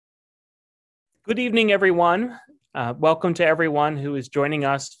Good evening, everyone. Welcome to everyone who is joining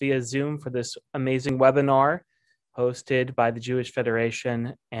us via Zoom for this amazing webinar hosted by the Jewish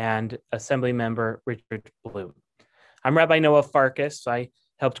Federation and Assembly Member Richard Bloom. I'm Rabbi Noah Farkas. I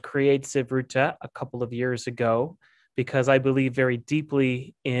helped create Sivruta a couple of years ago because I believe very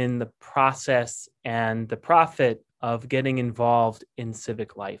deeply in the process and the profit of getting involved in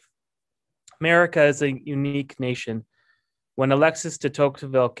civic life. America is a unique nation. When Alexis de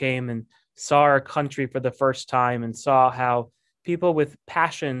Tocqueville came and saw our country for the first time and saw how people with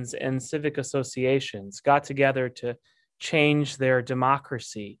passions and civic associations got together to change their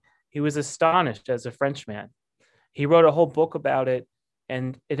democracy, he was astonished as a Frenchman. He wrote a whole book about it,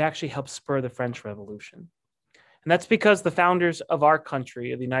 and it actually helped spur the French Revolution. And that's because the founders of our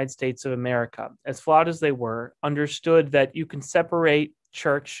country, of the United States of America, as flawed as they were, understood that you can separate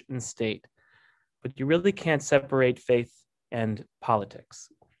church and state, but you really can't separate faith and politics.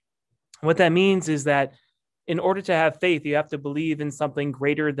 What that means is that in order to have faith, you have to believe in something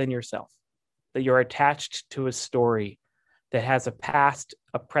greater than yourself, that you're attached to a story that has a past,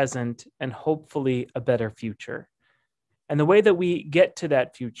 a present, and hopefully a better future. And the way that we get to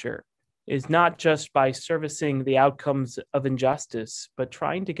that future is not just by servicing the outcomes of injustice, but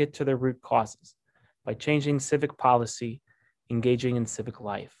trying to get to the root causes by changing civic policy, engaging in civic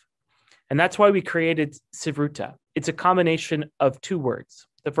life. And that's why we created Sivruta. It's a combination of two words.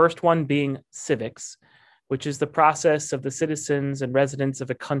 The first one being civics, which is the process of the citizens and residents of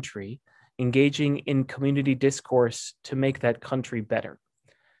a country engaging in community discourse to make that country better.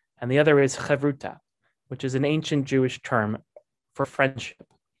 And the other is chavruta, which is an ancient Jewish term for friendship.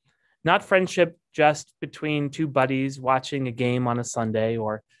 Not friendship just between two buddies watching a game on a Sunday,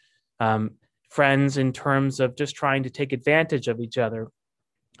 or friends in terms of just trying to take advantage of each other,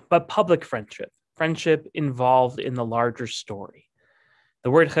 but public friendship, friendship involved in the larger story. The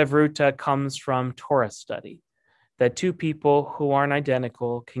word chavruta comes from Torah study, that two people who aren't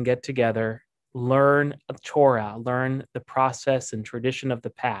identical can get together, learn Torah, learn the process and tradition of the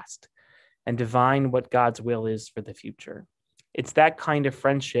past, and divine what God's will is for the future. It's that kind of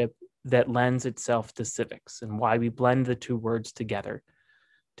friendship that lends itself to civics, and why we blend the two words together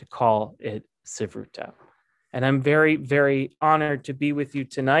to call it Sivruta. And I'm very, very honored to be with you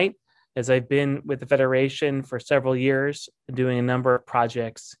tonight, as I've been with the Federation for several years, doing a number of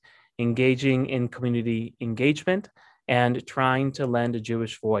projects, engaging in community engagement, and trying to lend a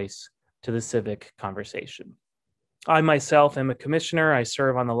Jewish voice to the civic conversation. I myself am a commissioner. I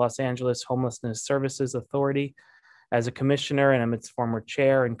serve on the Los Angeles Homelessness Services Authority as a commissioner, and I'm its former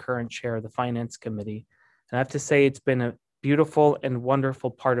chair and current chair of the Finance Committee. And I have to say, it's been a beautiful and wonderful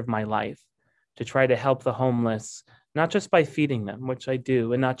part of my life to try to help the homeless, not just by feeding them, which I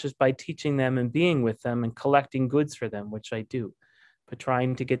do, and not just by teaching them and being with them and collecting goods for them, which I do, but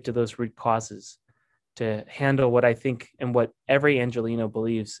trying to get to those root causes to handle what I think and what every Angelino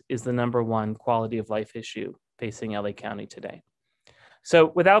believes is the number one quality of life issue facing LA County today. So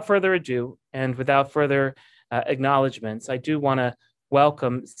without further ado, and without further acknowledgements, I do want to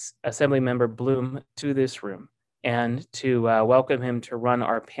welcome Assemblymember Bloom to this room, and to welcome him to run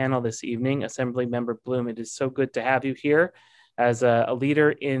our panel this evening. Assemblymember Bloom, it is so good to have you here as a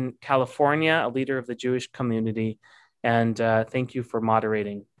leader in California, a leader of the Jewish community, and thank you for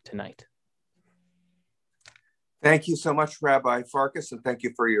moderating tonight. Thank you so much, Rabbi Farkas, and thank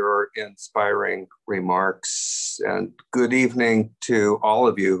you for your inspiring remarks. And good evening to all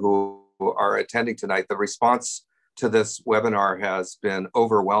of you who are attending tonight. The response to this webinar has been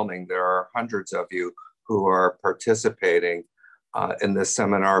overwhelming. There are hundreds of you who are participating in this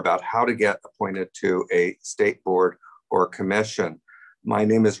seminar about how to get appointed to a state board or commission. My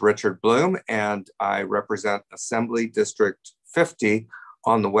name is Richard Bloom, and I represent Assembly District 50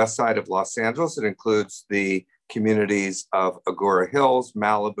 on the west side of Los Angeles. It includes the communities of Agoura Hills,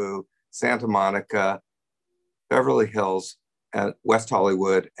 Malibu, Santa Monica, Beverly Hills, and West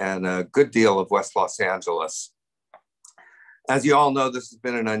Hollywood, and a good deal of West Los Angeles. As you all know, this has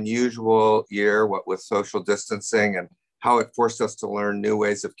been an unusual year, what with social distancing and how it forced us to learn new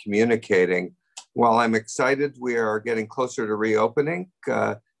ways of communicating. While I'm excited we are getting closer to reopening,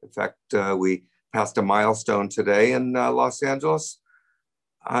 in fact, we passed a milestone today in Los Angeles.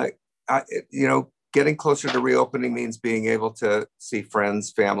 Getting closer to reopening means being able to see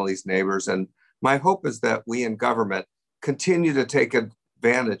friends, families, neighbors. And my hope is that we in government continue to take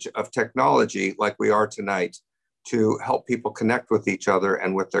advantage of technology like we are tonight to help people connect with each other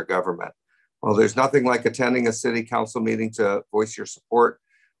and with their government. Well, there's nothing like attending a city council meeting to voice your support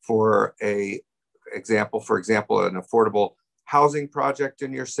for an example, an affordable housing project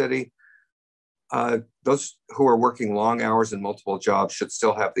in your city. Those who are working long hours and multiple jobs should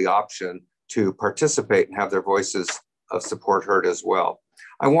still have the option to participate and have their voices of support heard as well.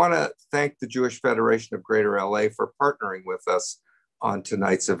 I want to thank the Jewish Federation of Greater LA for partnering with us on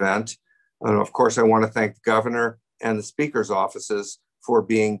tonight's event. And of course, I want to thank the governor and the speaker's offices for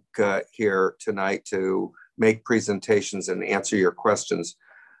being here tonight to make presentations and answer your questions.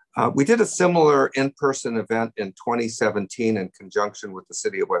 We did a similar in-person event in 2017 in conjunction with the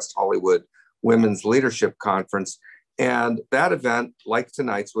City of West Hollywood Women's Leadership Conference. And that event, like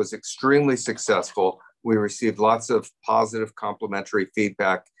tonight's, was extremely successful. We received lots of positive complimentary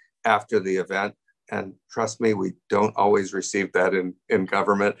feedback after the event. And trust me, we don't always receive that in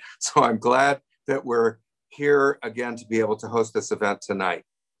government. So I'm glad that we're here again to be able to host this event tonight.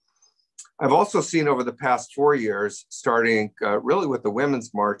 I've also seen over the past 4 years, starting really with the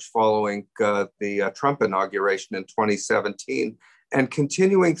Women's March following the Trump inauguration in 2017, and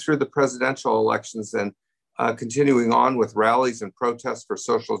continuing through the presidential elections and continuing on with rallies and protests for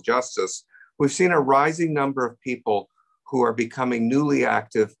social justice, we've seen a rising number of people who are becoming newly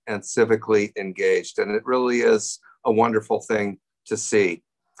active and civically engaged. And it really is a wonderful thing to see.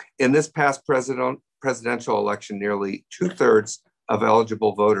 In this past presidential election, nearly 2/3 of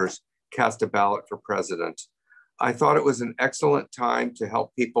eligible voters cast a ballot for president. I thought it was an excellent time to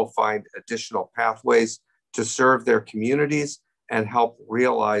help people find additional pathways to serve their communities and help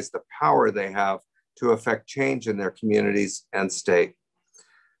realize the power they have to affect change in their communities and state.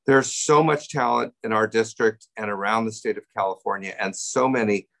 There's so much talent in our district and around the state of California, and so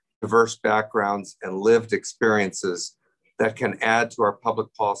many diverse backgrounds and lived experiences that can add to our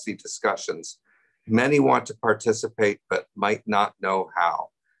public policy discussions. Many want to participate, but might not know how.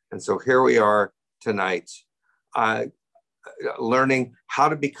 And so here we are tonight, learning how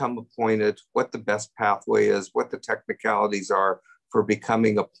to become appointed, what the best pathway is, what the technicalities are for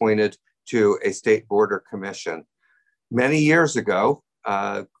becoming appointed to a state board or commission. Many years ago,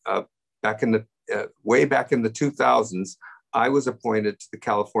 way back in the 2000s, I was appointed to the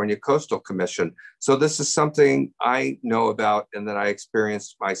California Coastal Commission. So this is something I know about and that I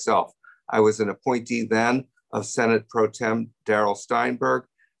experienced myself. I was an appointee then of Senate Pro Tem Darrell Steinberg.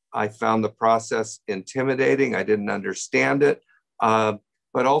 I found the process intimidating. I didn't understand it, but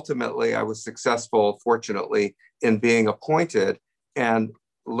ultimately I was successful, fortunately, in being appointed and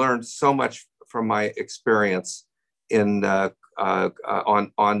learned so much from my experience in on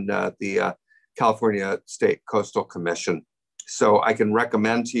the California State Coastal Commission. So I can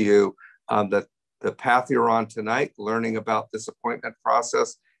recommend to you that the path you're on tonight, learning about this appointment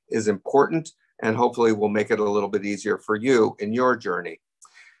process, is important, and hopefully will make it a little bit easier for you in your journey.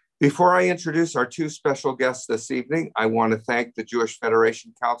 Before I introduce our two special guests this evening, I want to thank the Jewish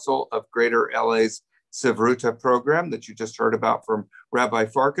Federation Council of Greater LA's Sivruta program that you just heard about from Rabbi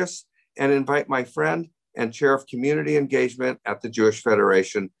Farkas, and invite my friend and Chair of Community Engagement at the Jewish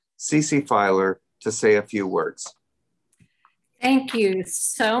Federation, Cece Filer, to say a few words. Thank you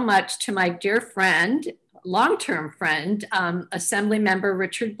so much to my dear friend, long-term friend, Assembly Member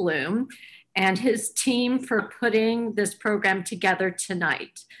Richard Bloom, and his team for putting this program together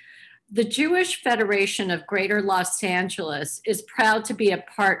tonight. The Jewish Federation of Greater Los Angeles is proud to be a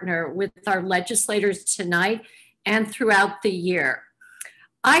partner with our legislators tonight and throughout the year.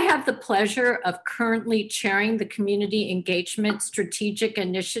 I have the pleasure of currently chairing the Community Engagement Strategic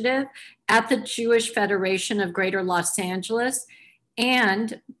Initiative at the Jewish Federation of Greater Los Angeles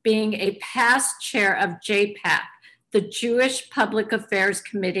and being a past chair of JPAC, the Jewish Public Affairs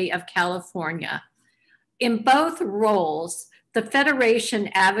Committee of California. In both roles, the Federation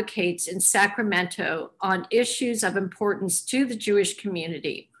advocates in Sacramento on issues of importance to the Jewish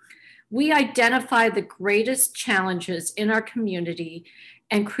community. We identify the greatest challenges in our community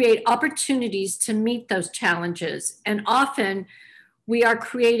and create opportunities to meet those challenges. And often we are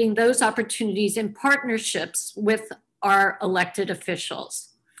creating those opportunities in partnerships with our elected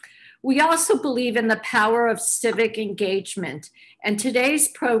officials. We also believe in the power of civic engagement, and today's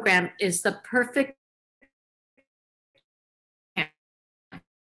program is the perfect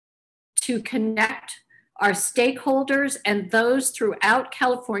to connect our stakeholders and those throughout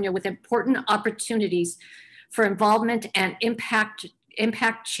California with important opportunities for involvement and impact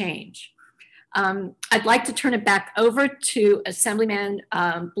change. I'd like to turn it back over to Assemblyman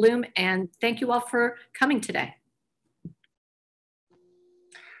Bloom, and thank you all for coming today.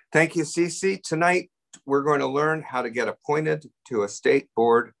 Thank you, Cece. Tonight, we're going to learn how to get appointed to a state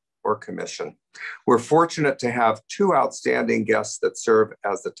board or commission. We're fortunate to have two outstanding guests that serve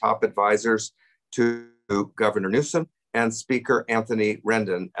as the top advisors to Governor Newsom and Speaker Anthony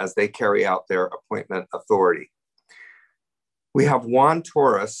Rendon as they carry out their appointment authority. We have Juan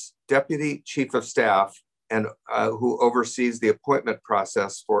Torres, Deputy Chief of Staff and who oversees the appointment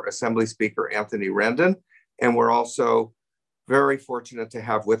process for Assembly Speaker Anthony Rendon. And we're also very fortunate to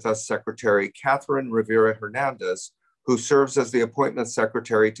have with us Secretary Catherine Rivera Hernandez, who serves as the appointment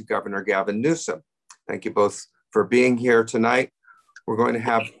secretary to Governor Gavin Newsom. Thank you both for being here tonight. We're going to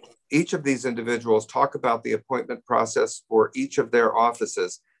have each of these individuals talk about the appointment process for each of their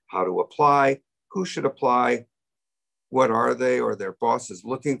offices, how to apply, who should apply, what are they or their bosses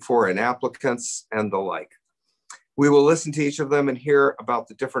looking for in applicants, and the like. We will listen to each of them and hear about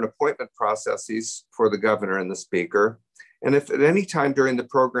the different appointment processes for the governor and the speaker. And if at any time during the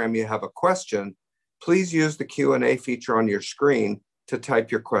program you have a question, please use the Q&A feature on your screen to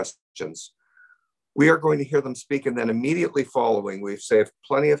type your questions. We are going to hear them speak, and then immediately following, we've saved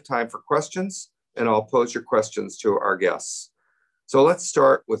plenty of time for questions, and I'll pose your questions to our guests. So let's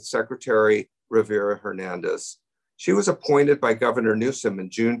start with Secretary Rivera Hernandez. She was appointed by Governor Newsom in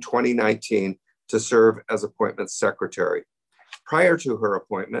June 2019 to serve as appointment secretary. Prior to her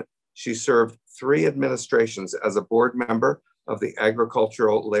appointment, she served 3 administrations as a board member of the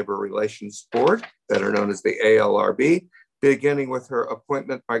Agricultural Labor Relations Board, better known as the ALRB, beginning with her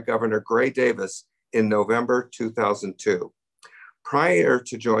appointment by Governor Gray Davis in November 2002. Prior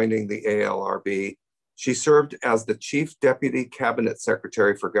to joining the ALRB, she served as the Chief Deputy Cabinet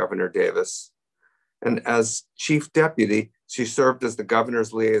Secretary for Governor Davis. And as Chief Deputy, she served as the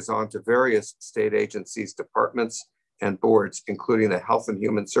governor's liaison to various state agencies, departments, and boards, including the Health and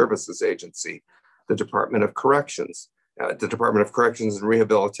Human Services Agency, the Department of Corrections and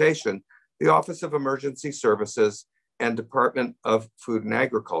Rehabilitation, the Office of Emergency Services, and Department of Food and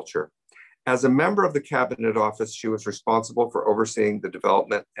Agriculture. As a member of the Cabinet Office, she was responsible for overseeing the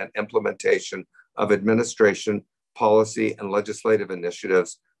development and implementation of administration, policy, and legislative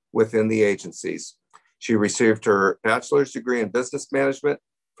initiatives within the agencies. She received her bachelor's degree in business management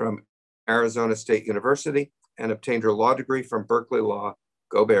from Arizona State University and obtained her law degree from Berkeley Law,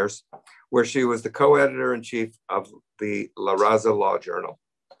 go Bears, where she was the co-editor-in-chief of the La Raza Law Journal.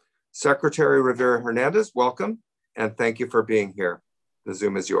 Secretary Rivera Hernandez, welcome, and thank you for being here. The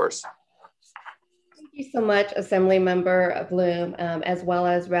Zoom is yours. Thank you so much, Assembly Member Bloom, as well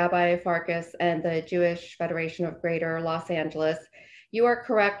as Rabbi Farkas and the Jewish Federation of Greater Los Angeles. You are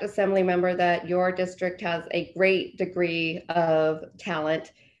correct, Assembly Member, that your district has a great degree of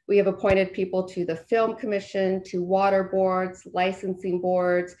talent. We have appointed people to the Film Commission, to water boards, licensing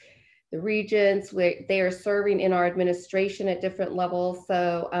boards, the regents. They are serving in our administration at different levels.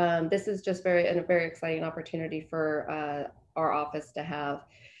 So this is just a very exciting opportunity for our office to have.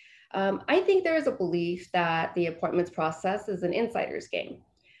 I think there is a belief that the appointments process is an insider's game.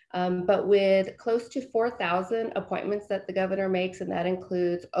 But with close to 4,000 appointments that the governor makes, and that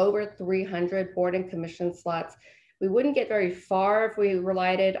includes over 300 board and commission slots, we wouldn't get very far if we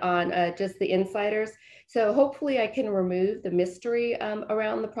relied on just the insiders. So hopefully I can remove the mystery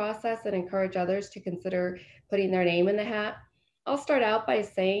around the process and encourage others to consider putting their name in the hat. I'll start out by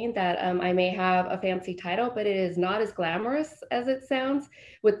saying that I may have a fancy title, but it is not as glamorous as it sounds.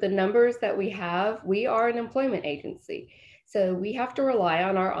 With the numbers that we have, we are an employment agency. So we have to rely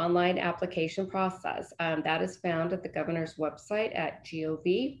on our online application process. That is found at the governor's website at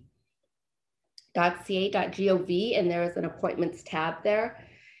gov.ca.gov, and there is an appointments tab there.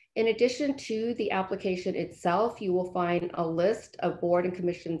 In addition to the application itself, you will find a list of board and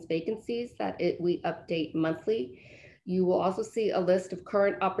commissions vacancies that we update monthly. You will also see a list of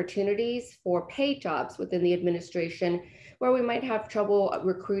current opportunities for paid jobs within the administration where we might have trouble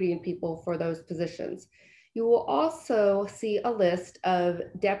recruiting people for those positions. You will also see a list of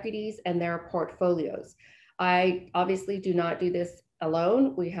deputies and their portfolios. I obviously do not do this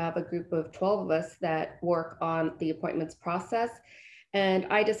alone. We have a group of 12 of us that work on the appointments process. And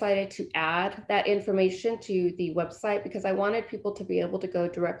I decided to add that information to the website because I wanted people to be able to go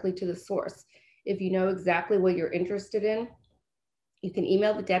directly to the source. If you know exactly what you're interested in, you can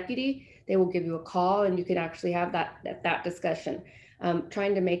email the deputy, they will give you a call, and you can actually have that discussion.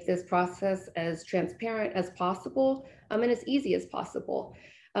 Trying to make this process as transparent as possible and as easy as possible.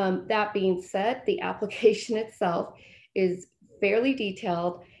 That being said, the application itself is fairly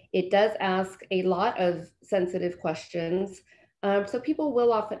detailed. It does ask a lot of sensitive questions. So people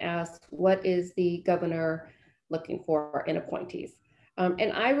will often ask, what is the governor looking for in appointees?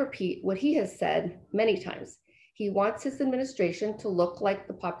 And I repeat what he has said many times. He wants his administration to look like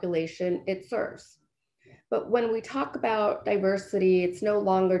the population it serves. But when we talk about diversity, it's no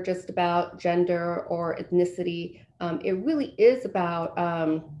longer just about gender or ethnicity. It really is about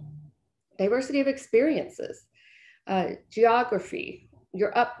diversity of experiences, geography,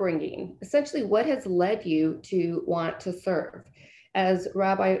 your upbringing, essentially what has led you to want to serve. as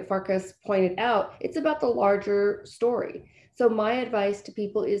Rabbi Farkas pointed out, it's about the larger story. So my advice to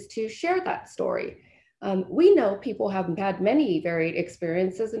people is to share that story. We know people have had many varied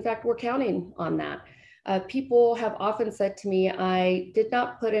experiences. In fact, we're counting on that. People have often said to me, I did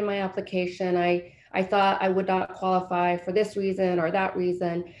not put in my application. I thought I would not qualify for this reason or that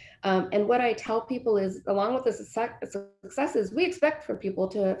reason. And what I tell people is, along with the successes, we expect for people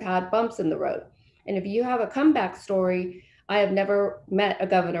to have had bumps in the road. And if you have a comeback story, I have never met a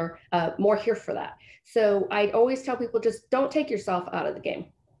governor more here for that. So I always tell people, just don't take yourself out of the game.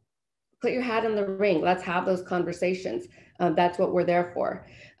 Put your hat in the ring. Let's have those conversations. That's what we're there for.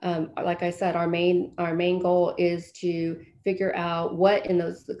 Like I said, our main goal is to figure out what in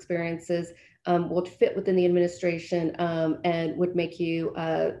those experiences will fit within the administration and would make you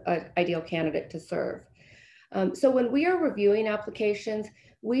an ideal candidate to serve. So when we are reviewing applications,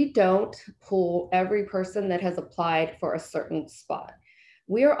 we don't pull every person that has applied for a certain spot.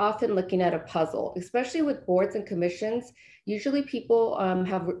 We are often looking at a puzzle, especially with boards and commissions. Usually people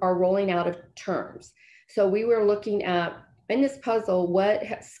are rolling out of terms. So we were looking at, in this puzzle, what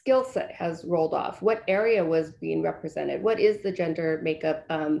skill set has rolled off? What area was being represented? What is the gender makeup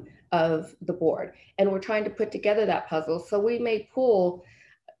of the board? And we're trying to put together that puzzle. So we may pull,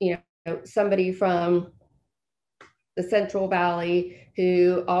 somebody from the Central Valley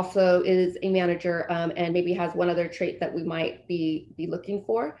who also is a manager and maybe has one other trait that we might be looking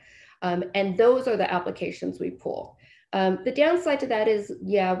for. And those are the applications we pull. The downside to that is,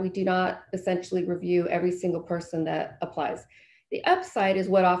 we do not essentially review every single person that applies. The upside is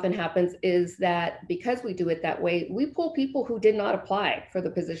what often happens is that because we do it that way, we pull people who did not apply for the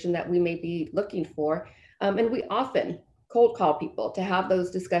position that we may be looking for. And we often cold call people to have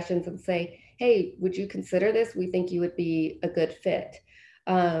those discussions and say, hey, would you consider this? We think you would be a good fit.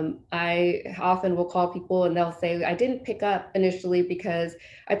 I often will call people and they'll say, I didn't pick up initially because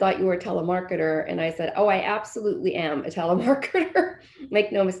I thought you were a telemarketer. And I said, oh, I absolutely am a telemarketer.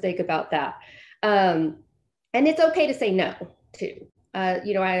 Make no mistake about that. And it's okay to say no too.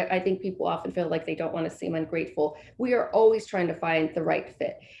 I think people often feel like they don't want to seem ungrateful. We are always trying to find the right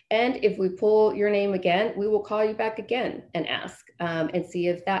fit. And if we pull your name again, we will call you back again and ask and see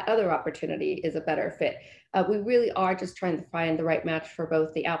if that other opportunity is a better fit. We really are just trying to find the right match for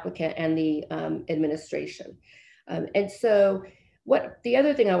both the applicant and the administration. And so the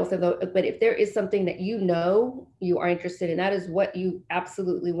other thing I will say though, but if there is something that you are interested in, that is what you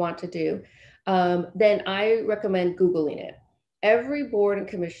absolutely want to do, then I recommend Googling it. Every board and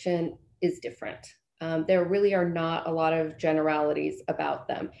commission is different. There really are not a lot of generalities about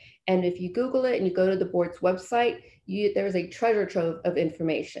them. And if you Google it and you go to the board's website, there's a treasure trove of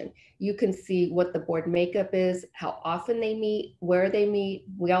information. You can see what the board makeup is, how often they meet, where they meet.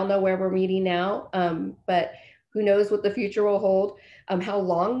 We all know where we're meeting now, but who knows what the future will hold, how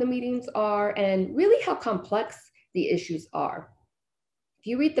long the meetings are, and really how complex the issues are. If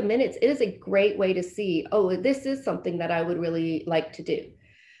you read the minutes, it is a great way to see, oh, this is something that I would really like to do.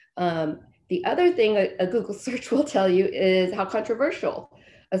 The other thing a Google search will tell you is how controversial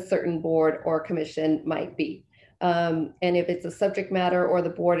a certain board or commission might be. And if it's a subject matter or the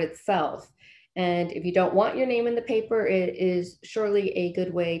board itself. And if you don't want your name in the paper, it is surely a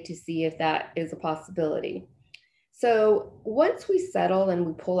good way to see if that is a possibility. So once we settle and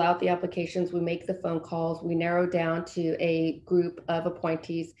we pull out the applications, we make the phone calls, we narrow down to a group of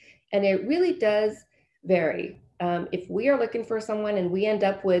appointees, and it really does vary. If we are looking for someone and we end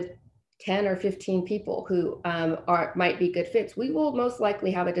up with 10 or 15 people who might be good fits, we will most likely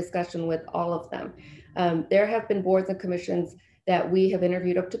have a discussion with all of them. There have been boards and commissions that we have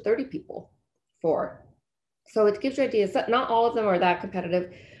interviewed up to 30 people for. So it gives you ideas. Not all of them are that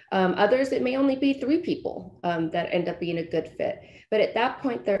competitive. Others, it may only be 3 people that end up being a good fit. But at that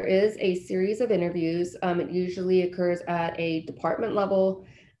point, there is a series of interviews. It usually occurs at a department level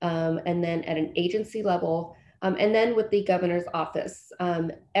and then at an agency level. And then with the governor's office.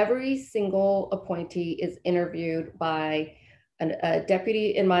 Every single appointee is interviewed by a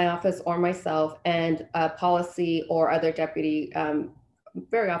deputy in my office or myself, and a policy or other deputy,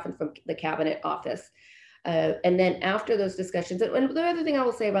 very often from the cabinet office. And then after those discussions, and the other thing I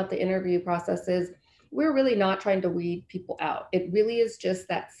will say about the interview process is we're really not trying to weed people out. It really is just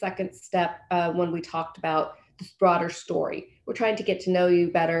that second step when we talked about this broader story. We're trying to get to know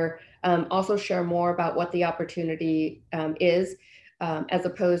you better, also share more about what the opportunity is, as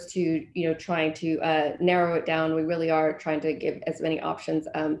opposed to trying to narrow it down. We really are trying to give as many options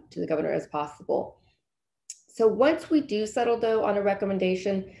to the governor as possible. So once we do settle though on a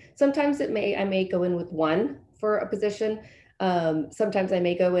recommendation, sometimes I may go in with 1 for a position. Sometimes I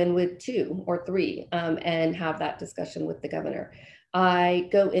may go in with 2 or 3 and have that discussion with the governor. I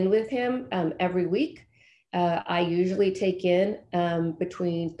go in with him every week. I usually take in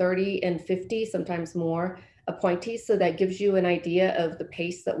between 30 and 50, sometimes more, appointees. So that gives you an idea of the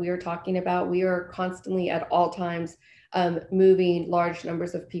pace that we are talking about. We are constantly at all times moving large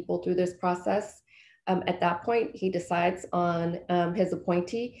numbers of people through this process. At that point, he decides on his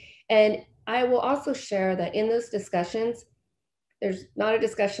appointee. And I will also share that in those discussions, there's not a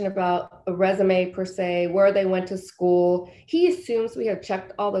discussion about a resume per se, where they went to school. He assumes we have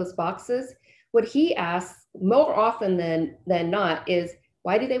checked all those boxes. What he asks more often than not is,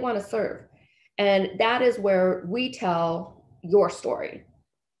 why do they want to serve? And that is where we tell your story.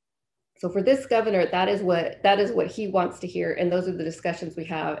 So for this governor, that is what he wants to hear. And those are the discussions we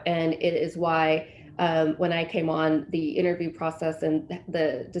have. And it is why when I came on, the interview process and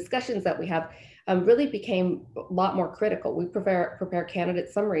the discussions that we have really became a lot more critical. We prepare candidate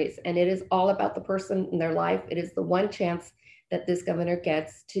summaries, and it is all about the person in their life. It is the one chance that this governor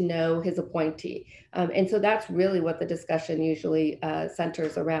gets to know his appointee. And so that's really what the discussion usually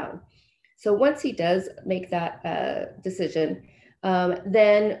centers around. So once he does make that decision,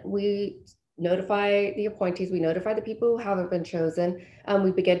 then we notify the appointees, we notify the people who haven't been chosen.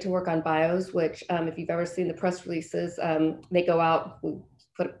 We begin to work on bios, which if you've ever seen the press releases, they go out,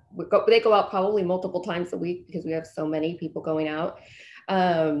 they go out probably multiple times a week because we have so many people going out.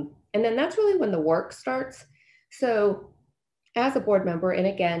 And then that's really when the work starts. So as a board member, and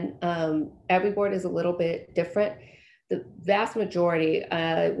again, every board is a little bit different. The vast majority,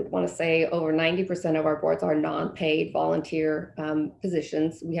 I would want to say over 90% of our boards are non-paid volunteer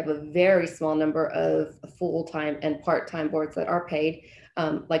positions. We have a very small number of full-time and part-time boards that are paid,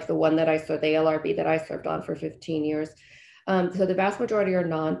 like the one that I served, the LRB that I served on for 15 years. So the vast majority are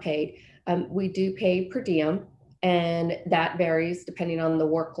non-paid. We do pay per diem, and that varies depending on the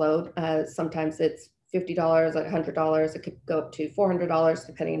workload. Sometimes it's $50, $100, it could go up to $400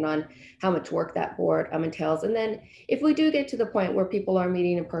 depending on how much work that board entails. And then if we do get to the point where people are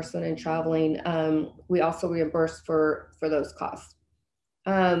meeting in person and traveling, we also reimburse for those costs.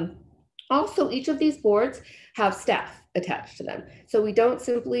 Also, each of these boards have staff attached to them. So we don't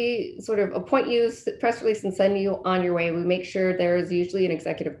simply sort of appoint you, press release, and send you on your way. We make sure there is usually an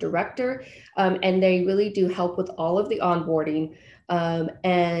executive director, and they really do help with all of the onboarding.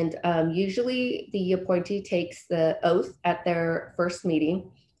 Usually the appointee takes the oath at their first meeting,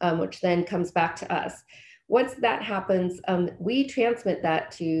 which then comes back to us. Once that happens, we transmit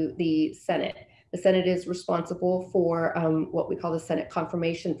that to the Senate. The Senate is responsible for what we call the Senate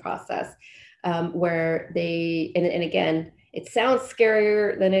confirmation process, where they, and again, it sounds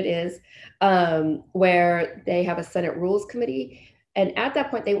scarier than it is, where they have a Senate Rules Committee. And at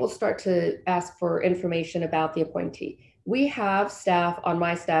that point, they will start to ask for information about the appointee. We have staff on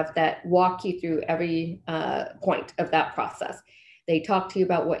my staff that walk you through every point of that process. They talk to you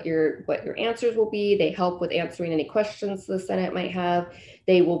about what your answers will be. They help with answering any questions the Senate might have.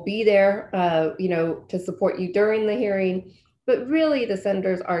 They will be there, to support you during the hearing. But really, the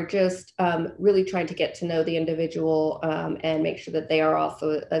senators are just really trying to get to know the individual and make sure that they are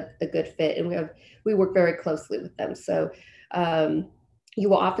also a good fit. And we work very closely with them. So you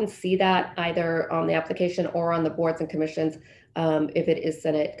will often see that either on the application or on the boards and commissions if it is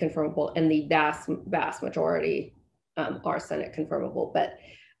Senate confirmable, and the vast majority are Senate confirmable. But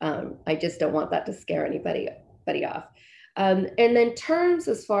I just don't want that to scare anybody off. And then terms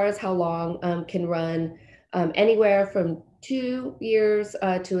as far as how long can run anywhere from 2 years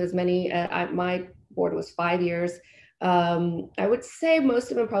to as many. My board was 5 years. I would say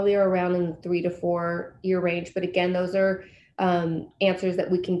most of them probably are around in the 3 to 4 year range. But again, those are answers that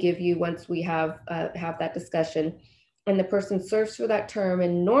we can give you once we have that discussion, and the person serves for that term.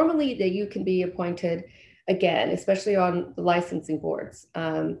 And normally that you can be appointed again, especially on the licensing boards.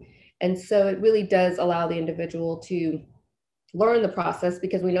 And so it really does allow the individual to learn the process,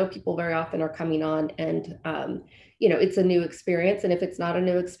 because we know people very often are coming on and it's a new experience. And if it's not a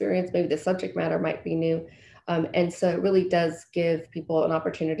new experience, maybe the subject matter might be new. And so it really does give people an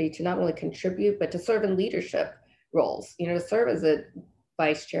opportunity to not only contribute, but to serve in leadership roles, to serve as a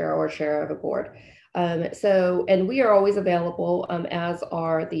vice chair or chair of a board. And we are always available, as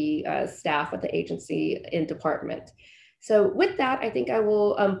are the staff at the agency in department. So with that, I think I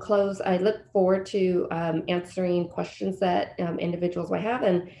will close. I look forward to answering questions that individuals might have,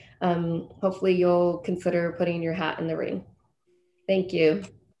 and hopefully you'll consider putting your hat in the ring. Thank you.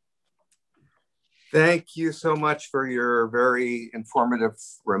 Thank you so much for your very informative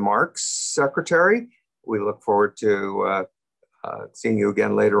remarks, Secretary. We look forward to seeing you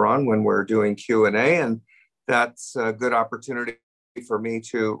again later on when we're doing Q&A, and that's a good opportunity for me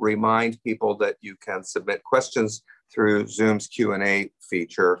to remind people that you can submit questions through Zoom's Q&A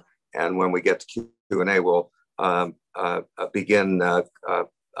feature. And when we get to Q&A, we'll begin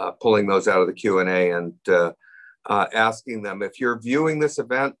pulling those out of the Q&A and asking them. If you're viewing this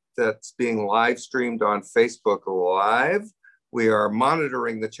event that's being live streamed on Facebook Live, we are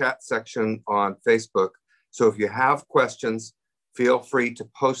monitoring the chat section on Facebook. So if you have questions, feel free to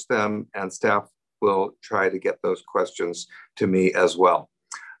post them and staff will try to get those questions to me as well.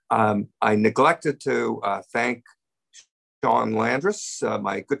 I neglected to thank Sean Landris,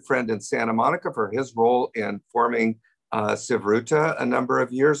 my good friend in Santa Monica, for his role in forming Civruta a number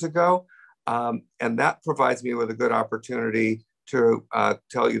of years ago. And that provides me with a good opportunity to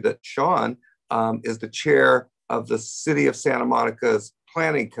tell you that Sean is the chair of the City of Santa Monica's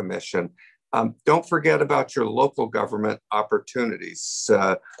Planning Commission. Don't forget about your local government opportunities.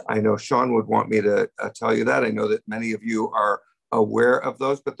 I know Sean would want me to tell you that. I know that many of you are aware of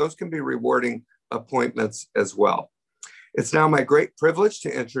those, but those can be rewarding appointments as well. It's now my great privilege to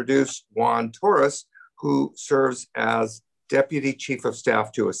introduce Juan Torres, who serves as Deputy Chief of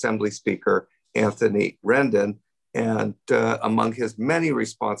Staff to Assembly Speaker Anthony Rendon. And among his many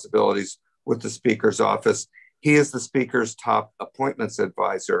responsibilities with the Speaker's office, he is the Speaker's top appointments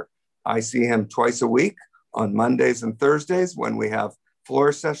advisor. I see him twice a week on Mondays and Thursdays when we have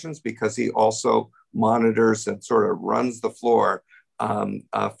floor sessions, because he also monitors and sort of runs the floor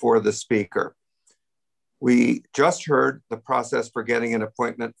for the Speaker. We just heard the process for getting an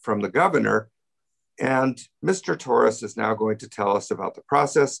appointment from the governor, and Mr. Torres is now going to tell us about the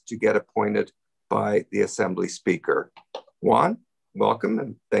process to get appointed by the Assembly Speaker. Juan, welcome,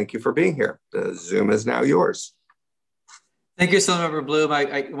 and thank you for being here. The Zoom is now yours. Thank you, Assemblymember Bloom.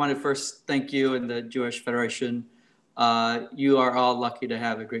 I want to first thank you and the Jewish Federation. You are all lucky to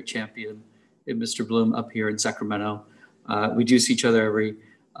have a great champion in Mr. Bloom up here in Sacramento. We do see each other every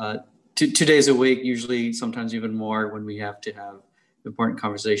 2 days a week, usually sometimes even more when we have to have important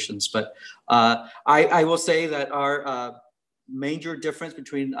conversations. But I will say that our major difference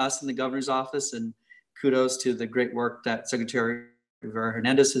between us and the governor's office, and kudos to the great work that Secretary Rivera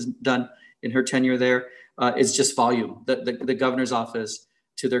Hernandez has done in her tenure there, is just volume. The governor's office,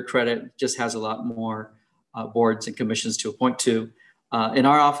 to their credit, just has a lot more boards and commissions to appoint to. In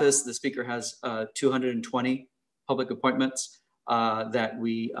our office, the Speaker has 220 public appointments that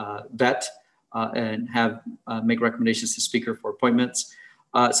we vet and have make recommendations to Speaker for appointments.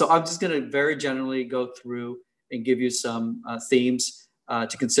 So I'm just going to very generally go through and give you some themes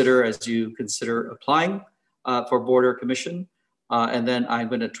to consider as you consider applying for board or commission. And then I'm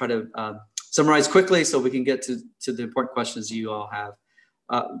going to try to summarize quickly so we can get to the important questions you all have.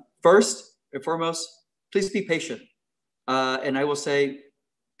 First and foremost, please be patient. And I will say,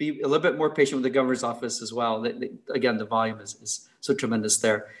 be a little bit more patient with the governor's office as well. Again, the volume is so tremendous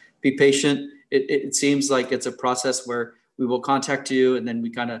there. Be patient. It seems like it's a process where we will contact you and then we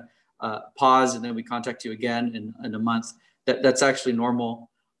kind of pause and then we contact you again in a month. That's actually normal.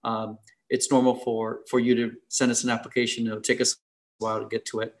 It's normal for you to send us an application. It'll take us a while to get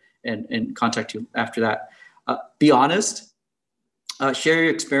to it and contact you after that. Be honest. Share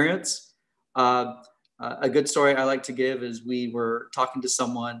your experience. A good story I like to give is we were talking to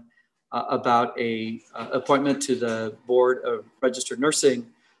someone about a appointment to the Board of Registered Nursing.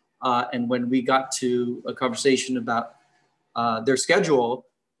 And when we got to a conversation about their schedule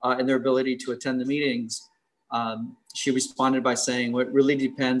and their ability to attend the meetings, she responded by saying, well, it really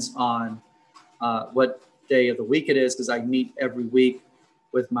depends on what day of the week it is, because I meet every week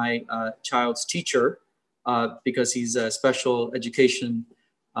with my child's teacher because he's a special education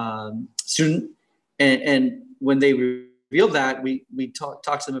student. And when they revealed that, we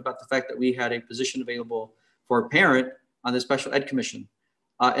talked to them about the fact that we had a position available for a parent on the Special Ed Commission.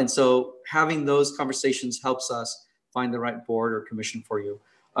 And so having those conversations helps us find the right board or commission for you.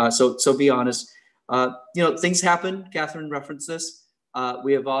 So be honest. Things happen. Catherine referenced this.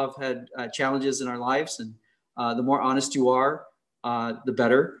 We have all had challenges in our lives, and the more honest you are, the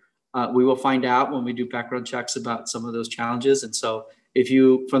better. We will find out when we do background checks about some of those challenges. And so if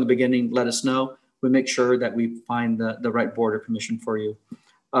you, from the beginning, let us know, we make sure that we find the right board or commission for you.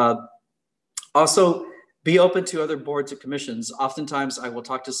 Also, be open to other boards or commissions. Oftentimes, I will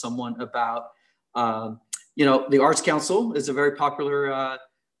talk to someone about, the Arts Council is a very popular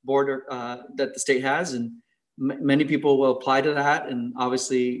board that the state has, and many people will apply to that. And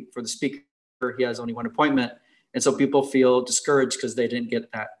obviously, for the Speaker, he has only one appointment. And so people feel discouraged because they didn't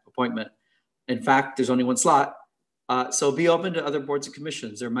get that appointment. In fact, there's only one slot. So be open to other boards and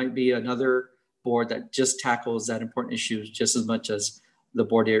commissions. There might be another board that just tackles that important issue just as much as the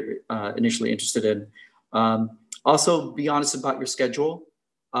board you're initially interested in. Also, be honest about your schedule.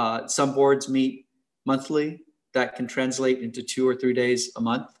 Some boards meet monthly, that can translate into 2 or 3 days a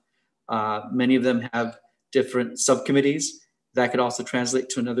month. Many of them have different subcommittees that could also translate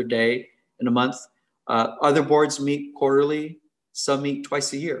to another day in a month. Other boards meet quarterly, some meet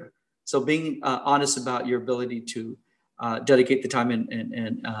twice a year. So being honest about your ability to dedicate the time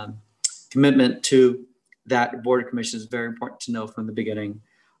and commitment to that board or commission is very important to know from the beginning.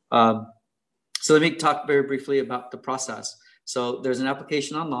 So let me talk very briefly about the process. So there's an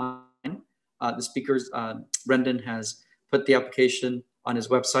application online. The speakers, Brendan has put the application on his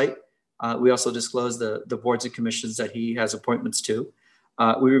website. We also disclose the boards and commissions that he has appointments to.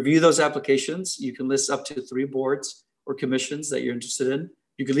 We review those applications. You can list up to 3 boards or commissions that you're interested in.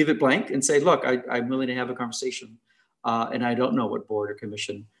 You can leave it blank and say, look, I'm willing to have a conversation and I don't know what board or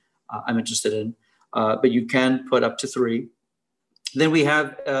commission I'm interested in, but you can put up to 3. Then we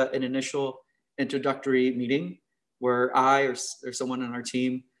have an initial introductory meeting where I or someone on our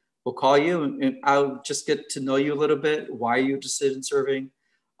team will call you and I'll just get to know you a little bit. Why are you interested in serving?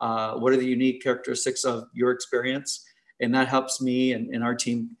 What are the unique characteristics of your experience? And that helps me and our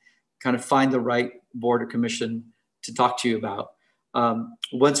team kind of find the right board or commission to talk to you about.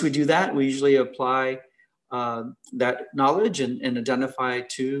 Once we do that, we usually apply that knowledge and identify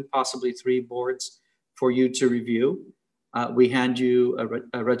 2, possibly 3 boards for you to review. We hand you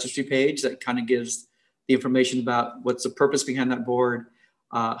a registry page that kind of gives the information about what's the purpose behind that board,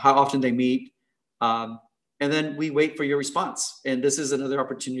 how often they meet, and then we wait for your response. And this is another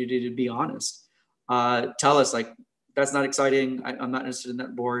opportunity to be honest. Tell us, like, that's not exciting, I'm not interested in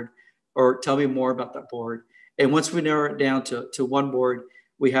that board, or tell me more about that board. And once we narrow it down to one board,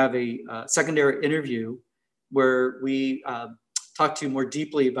 we have a secondary interview where we talk to you more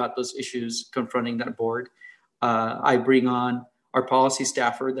deeply about those issues confronting that board. I bring on our policy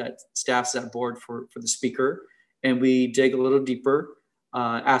staffer that staffs that board for the speaker, and we dig a little deeper,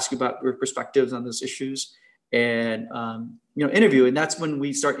 ask you about your perspectives on those issues, and interview. And that's when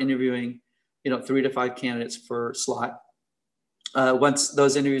we start interviewing 3 to 5 candidates per slot. Once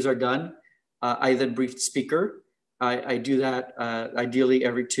those interviews are done, I then brief the speaker. I do that ideally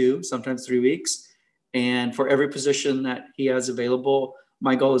every 2, sometimes 3 weeks. And for every position that he has available,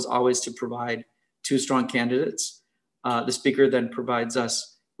 my goal is always to provide 2 strong candidates. The speaker then provides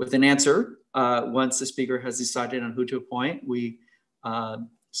us with an answer. Once the speaker has decided on who to appoint, we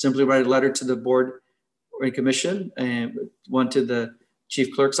simply write a letter to the board or commission and one to the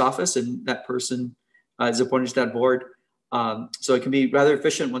chief clerk's office, and that person is appointed to that board. So it can be rather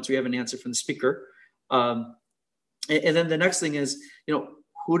efficient once we have an answer from the speaker. And then the next thing is,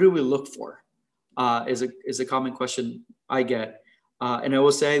 who do we look for? Is a common question I get. And I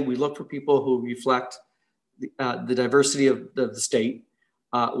will say we look for people who reflect the diversity of the state.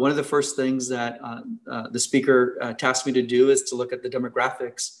 One of the first things that the speaker tasked me to do is to look at the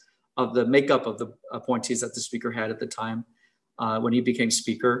demographics of the makeup of the appointees that the speaker had at the time when he became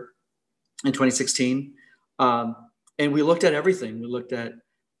speaker in 2016. And we looked at everything. We looked at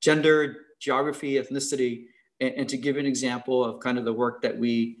gender, geography, ethnicity, and to give an example of kind of the work that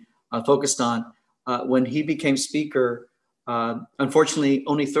we focused on, when he became speaker, unfortunately,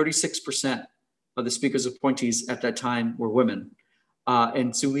 only 36% of the speaker's appointees at that time were women.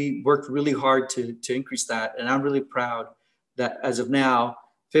 And so we worked really hard to increase that. And I'm really proud that as of now,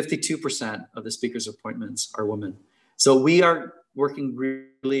 52% of the speaker's appointments are women. So we are working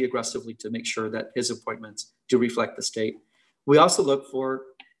really aggressively to make sure that his appointments do reflect the state. We also look for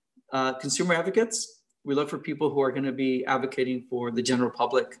consumer advocates. We look for people who are going to be advocating for the general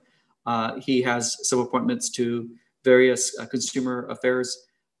public. He has some appointments to various consumer affairs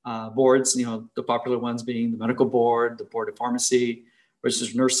boards, the popular ones being the medical board, the board of pharmacy,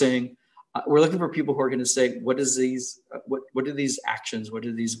 registered nursing. We're looking for people who are going to say, what do these actions, what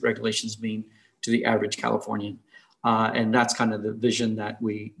do these regulations mean to the average Californian? And that's kind of the vision that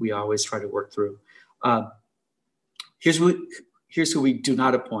we always try to work through. Here's who we do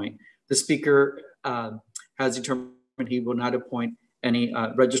not appoint. The speaker has determined he will not appoint any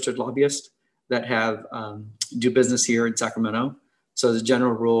registered lobbyists that have do business here in Sacramento. So as a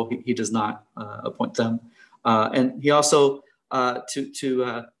general rule, he does not appoint them. And he also,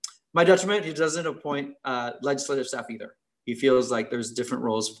 to my detriment, he doesn't appoint legislative staff either. He feels like there's different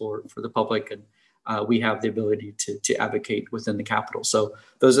roles for the public, and we have the ability to advocate within the Capitol. So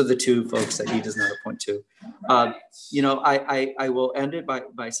those are the 2 folks that he does not appoint to. I will end it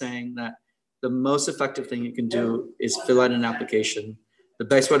by saying that the most effective thing you can do is fill out an application. The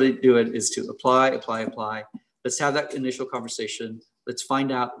best way to do it is to apply. Let's have that initial conversation. Let's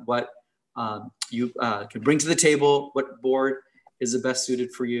find out what you can bring to the table, what board is the best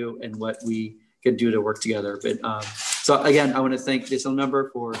suited for you, and what we can do to work together. But so again, I want to thank the Assembly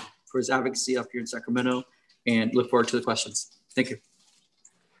member for his advocacy up here in Sacramento, and look forward to the questions. Thank you.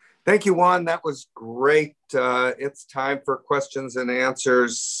 Thank you, Juan. That was great. It's time for questions and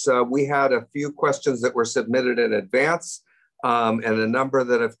answers. We had a few questions that were submitted in advance and a number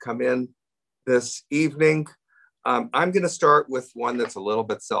that have come in this evening. I'm going to start with one that's a little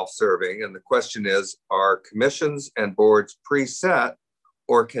bit self-serving. And the question is, are commissions and boards preset,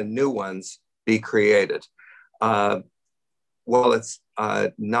 or can new ones be created? While it's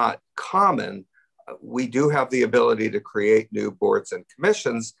not common, we do have the ability to create new boards and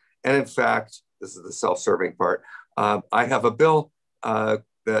commissions. And in fact, this is the self-serving part. I have a bill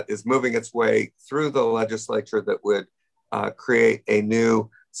that is moving its way through the legislature that would create a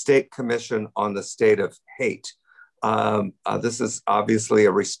new state commission on the state of hate. This is obviously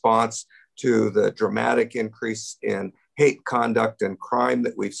a response to the dramatic increase in hate conduct and crime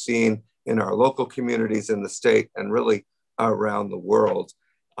that we've seen in our local communities in the state and really around the world.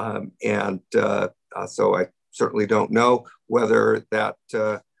 So I certainly don't know whether that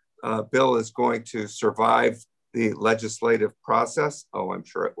bill is going to survive the legislative process. Oh, I'm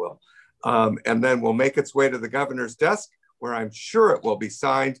sure it will. And then will make its way to the governor's desk, where I'm sure it will be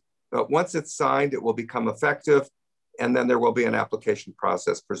signed. But once it's signed, it will become effective. And then there will be an application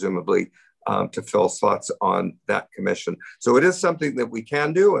process, presumably, to fill slots on that commission. So it is something that we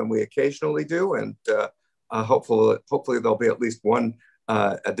can do, and we occasionally do. And hopefully there'll be at least one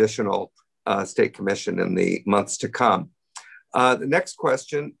additional state commission in the months to come. The next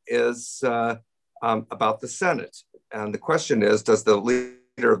question is about the Senate. And the question is, does the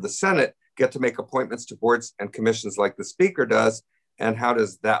leader of the Senate get to make appointments to boards and commissions like the Speaker does? And how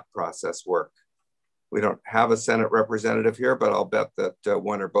does that process work? We don't have a Senate representative here, but I'll bet that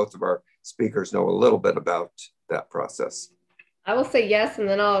one or both of our speakers know a little bit about that process. I will say yes, and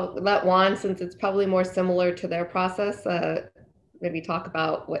then I'll let Juan, since it's probably more similar to their process, maybe talk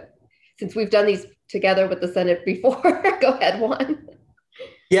about what, since we've done these together with the Senate before. Go ahead, Juan.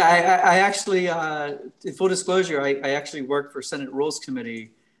 Yeah, I actually, in full disclosure, I actually worked for Senate Rules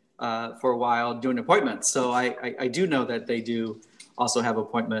Committee for a while doing appointments. So I do know that they do also have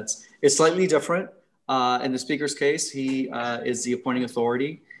appointments. It's slightly different. In the Speaker's case, he is the appointing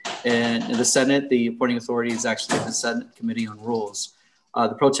authority. And in the Senate, the appointing authority is actually the Senate Committee on Rules.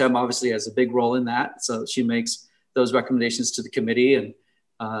 The Pro Tem obviously has a big role in that. So she makes those recommendations to the committee. And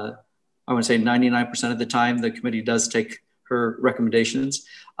I want to say 99% of the time, the committee does take her recommendations.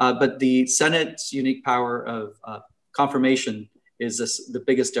 But the Senate's unique power of confirmation is the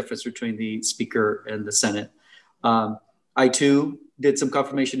biggest difference between the Speaker and the Senate. I too did some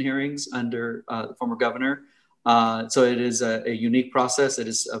confirmation hearings under the former governor. So it is a unique process. It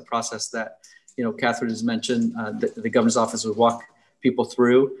is a process that, Catherine has mentioned, the governor's office would walk people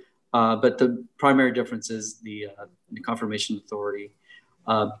through. But the primary difference is the confirmation authority.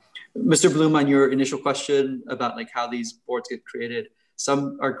 Mr. Bloom, on your initial question about how these boards get created,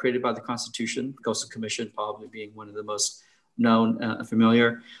 some are created by the Constitution, Coastal Commission probably being one of the most known and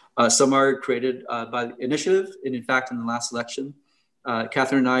familiar. Some are created by initiative. And in fact, in the last election,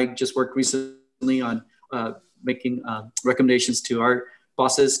 Catherine and I just worked recently on making recommendations to our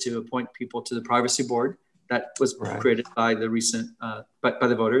bosses to appoint people to the Privacy Board that was created by the recent, by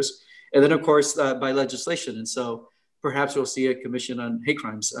the voters. And then of course, by legislation. And so perhaps we'll see a commission on hate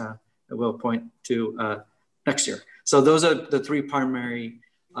crimes that we'll appoint to next year. So those are the three primary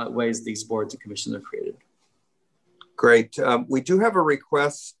ways these boards and commissions are created. Great. We do have a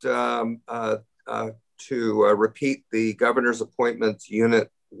request to repeat the Governor's Appointments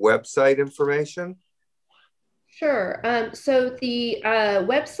Unit website information. Sure. So the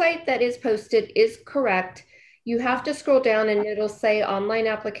website that is posted is correct. You have to scroll down and it'll say online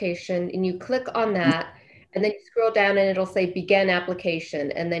application, and you click on that, and then you scroll down and it'll say begin application,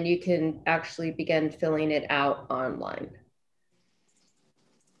 and then you can actually begin filling it out online.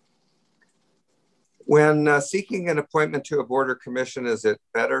 When seeking an appointment to a board or commission, is it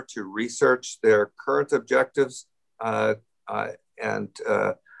better to research their current objectives and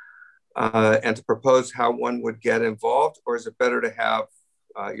to propose how one would get involved, or is it better to have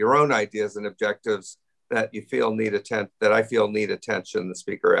your own ideas and objectives that you feel need attention, that I feel need attention, the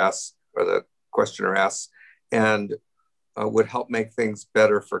speaker asks, or the questioner asks, and would help make things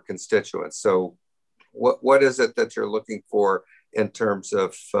better for constituents? So what is it that you're looking for in terms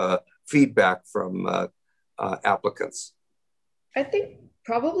of feedback from applicants? I think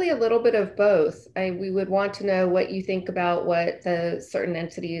probably a little bit of both. We would want to know what you think about what the certain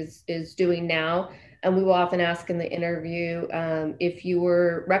entity is doing now. And we will often ask in the interview if you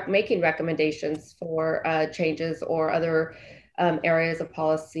were making recommendations for changes or other areas of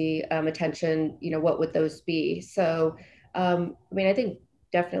policy attention, what would those be? So, I think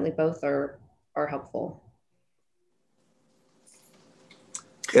definitely both are helpful.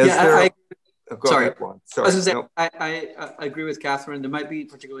 Sorry. Ahead, Juan. Sorry. I was going to say, I agree with Catherine. There might be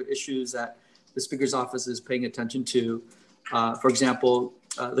particular issues that the Speaker's office is paying attention to. For example,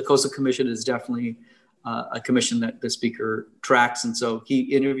 the Coastal Commission is definitely a commission that the Speaker tracks. And so he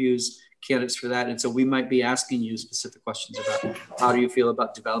interviews candidates for that. And so we might be asking you specific questions about how do you feel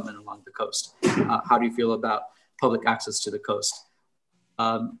about development along the coast? How do you feel about public access to the coast?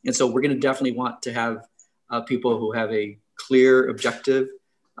 And so we're going to definitely want to have people who have a clear objective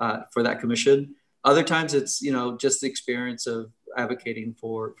for that commission. Other times it's, just the experience of advocating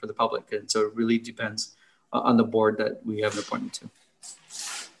for the public. And so it really depends on the board that we have an appointment to.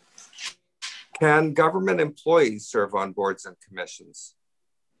 Can government employees serve on boards and commissions?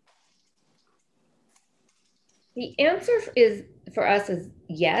 The answer is for us is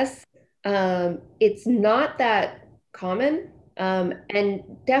yes. It's not that common, and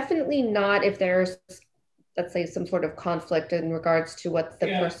definitely not if there's, let's say, some sort of conflict in regards to what the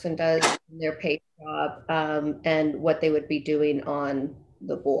person does in their paid job, and what they would be doing on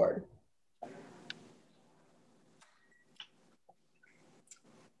the board.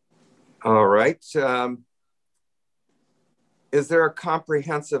 All right. Is there a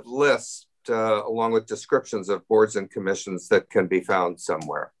comprehensive list along with descriptions of boards and commissions that can be found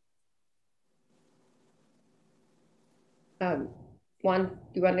somewhere? Juan,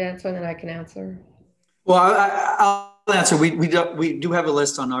 you want to answer and then I can answer? Well, I'll answer. We do have a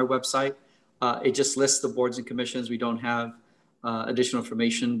list on our website. It just lists the boards and commissions. We don't have additional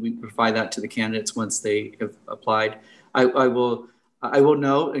information. We provide that to the candidates once they have applied. I will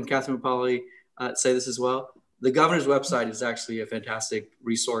note, and Catherine will probably say this as well, the governor's website is actually a fantastic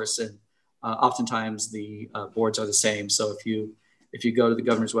resource, and oftentimes the boards are the same. So if you go to the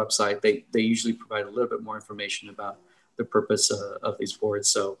governor's website, they usually provide a little bit more information about the purpose of these boards.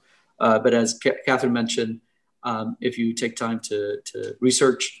 So, but as Catherine mentioned, if you take time to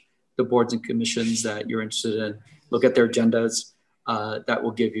research the boards and commissions that you're interested in, look at their agendas, that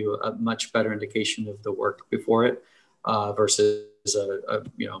will give you a much better indication of the work before it versus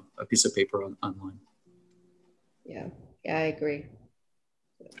a piece of paper online. Yeah, I agree.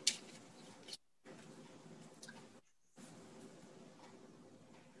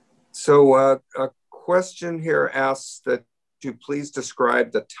 So a question here asks that you please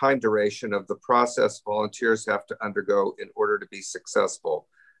describe the time duration of the process volunteers have to undergo in order to be successful,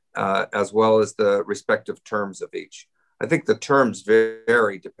 as well as the respective terms of each. I think the terms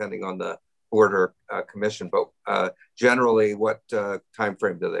vary depending on the board or commission, but generally what time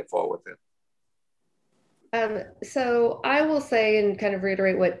frame do they fall within? So I will say and kind of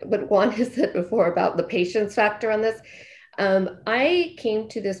reiterate what Juan has said before about the patience factor on this. I came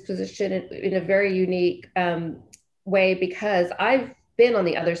to this position in a very unique way because I've been on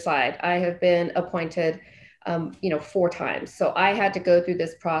the other side. I have been appointed 4 times. So I had to go through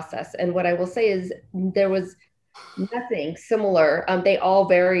this process. And what I will say is there was nothing similar. They all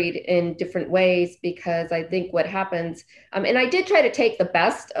varied in different ways because I think what happens, and I did try to take the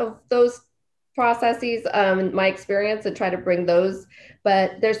best of those processes, my experience, and try to bring those,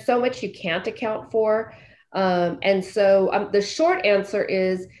 but there's so much you can't account for. And so the short answer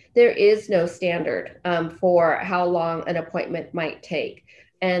is there is no standard for how long an appointment might take.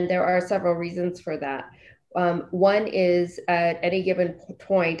 And there are several reasons for that. One is at any given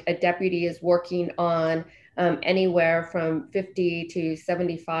point, a deputy is working on anywhere from 50 to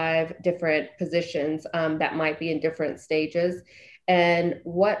 75 different positions that might be in different stages. And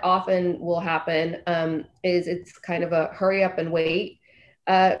what often will happen is it's kind of a hurry up and wait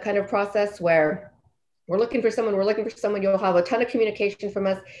kind of process where we're looking for someone, you'll have a ton of communication from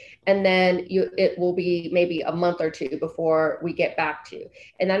us, and then it will be maybe a month or 2 before we get back to you.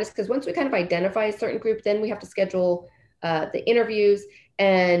 And that is because once we kind of identify a certain group, then we have to schedule the interviews,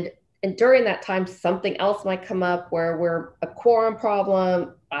 and during that time, something else might come up where we're a quorum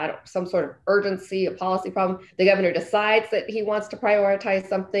problem, some sort of urgency, a policy problem. The governor decides that he wants to prioritize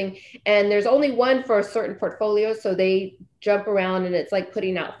something, and there's only one for a certain portfolio, so they jump around, and it's like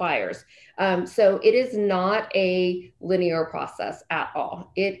putting out fires. So it is not a linear process at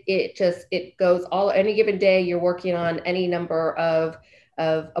all. It goes all, any given day, you're working on any number of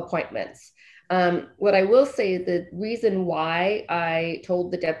appointments. What I will say, the reason why I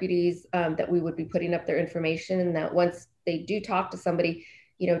told the deputies that we would be putting up their information and that once they do talk to somebody,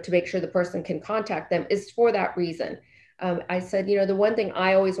 to make sure the person can contact them is for that reason. I said, the one thing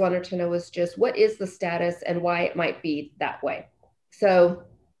I always wanted to know is just what is the status and why it might be that way. So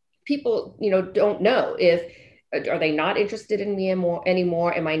people, don't know if are they not interested in me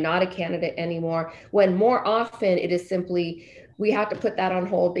anymore? Am I not a candidate anymore? When more often it is simply, we have to put that on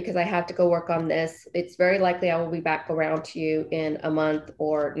hold because I have to go work on this. It's very likely I will be back around to you in a month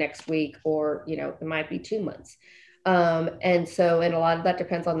or next week, or, you know, it might be 2 months. And a lot of that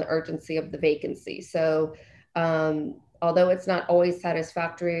depends on the urgency of the vacancy. So although it's not always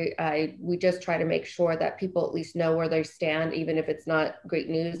satisfactory, we just try to make sure that people at least know where they stand, even if it's not great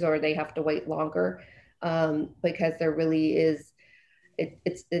news or they have to wait longer, because there really is,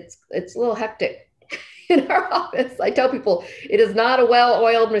 it's a little hectic in our office. I tell people it is not a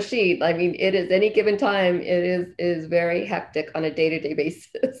well-oiled machine. I mean, it is any given time, it is very hectic on a day-to-day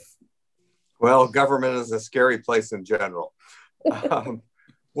basis. Well, government is a scary place in general.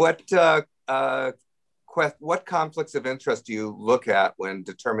 What conflicts of interest do you look at when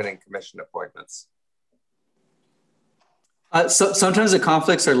determining commission appointments? So sometimes the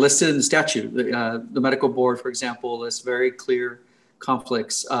conflicts are listed in the statute. The medical board, for example, lists very clear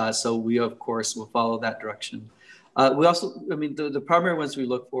conflicts. So we, of course, will follow that direction. We also, I mean, the primary ones we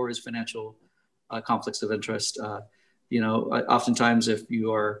look for is financial conflicts of interest. Oftentimes if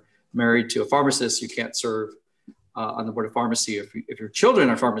you are married to a pharmacist, you can't serve on the board of pharmacy. If your children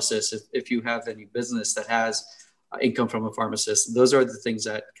are pharmacists, if you have any business that has income from a pharmacist, those are the things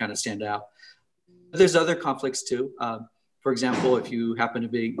that kind of stand out. But there's other conflicts too. For example, if you happen to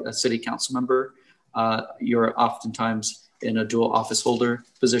be a city council member, you're oftentimes in a dual office holder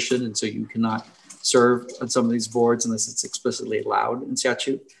position, and so you cannot serve on some of these boards unless it's explicitly allowed in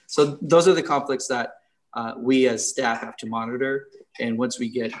statute. So those are the conflicts that we as staff have to monitor. And once we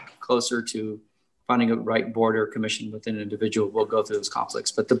get closer to finding a right board or commission with an individual, we'll go through those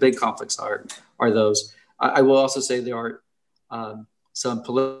conflicts. But the big conflicts are those. I will also say there are some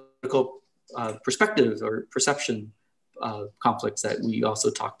political perspectives or perception conflicts that we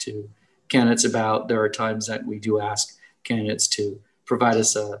also talk to candidates about. There are times that we do ask candidates to provide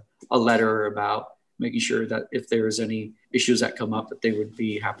us a letter about making sure that if there's any issues that come up, that they would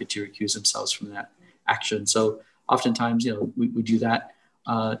be happy to recuse themselves from that action. So oftentimes, we do that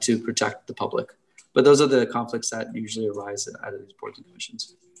to protect the public. But those are the conflicts that usually arise out of these boards and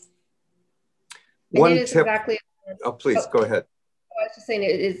commissions. One tip. Exactly. Oh, please go ahead. I was just saying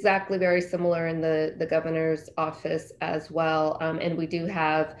it is exactly very similar in the governor's office as well. And we do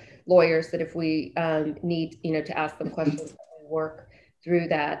have lawyers that if we need, to ask them questions, we work through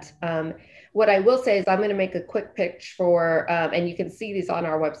that. What I will say is I'm going to make a quick pitch for, and you can see these on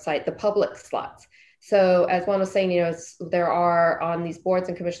our website, the public slots. So as Juan was saying, there are on these boards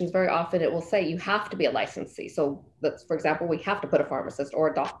and commissions, very often it will say you have to be a licensee. So that's, for example, we have to put a pharmacist or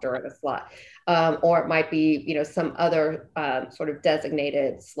a doctor in a slot, or it might be, some other sort of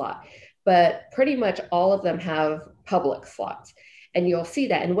designated slot. But pretty much all of them have public slots. And you'll see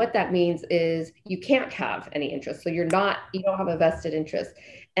that. And what that means is you can't have any interest. So you don't have a vested interest.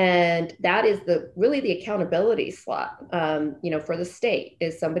 And that is really the accountability slot, for the state,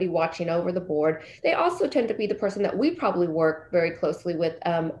 is somebody watching over the board. They also tend to be the person that we probably work very closely with,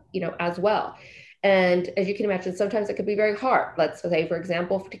 as well. And as you can imagine, sometimes it could be very hard. Let's say, for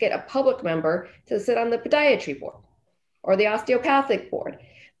example, to get a public member to sit on the podiatry board or the osteopathic board.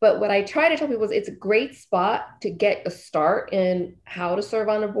 But what I try to tell people is it's a great spot to get a start in how to serve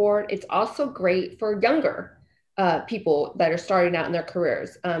on a board. It's also great for younger people that are starting out in their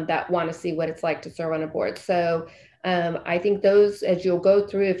careers that want to see what it's like to serve on a board. So I think those, as you'll go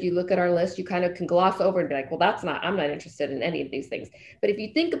through, if you look at our list, you kind of can gloss over and be like, well, I'm not interested in any of these things. But if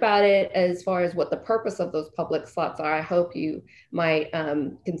you think about it as far as what the purpose of those public slots are, I hope you might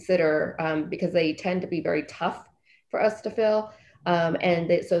consider, because they tend to be very tough for us to fill.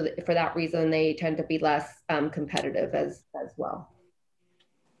 So for that reason, they tend to be less competitive as well.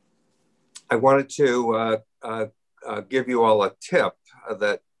 I wanted to give you all a tip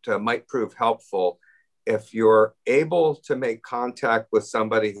that might prove helpful. If you're able to make contact with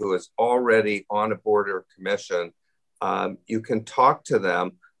somebody who is already on a board or commission, you can talk to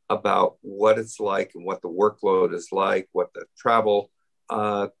them about what it's like and what the workload is like, what the travel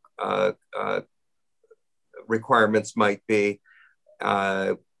requirements might be.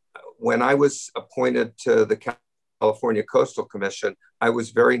 When I was appointed to the California Coastal Commission, I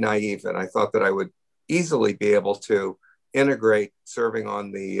was very naive, and I thought that I would easily be able to integrate serving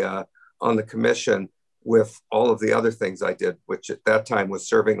on the commission with all of the other things I did, which at that time was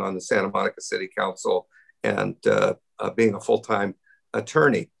serving on the Santa Monica City Council and being a full-time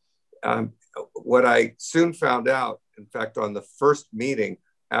attorney. What I soon found out, in fact, on the first meeting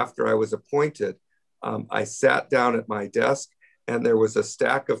after I was appointed, I sat down at my desk and there was a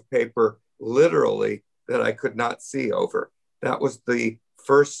stack of paper literally that I could not see over. That was the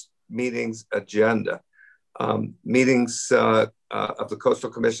first meeting's agenda. Meetings of the Coastal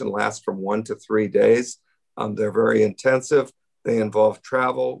Commission last from 1 to 3 days. They're very intensive. They involve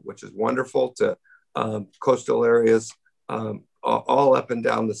travel, which is wonderful, to coastal areas all up and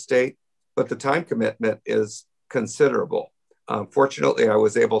down the state, but the time commitment is considerable. Fortunately, I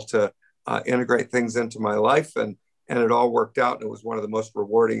was able to integrate things into my life, and it all worked out. And it was one of the most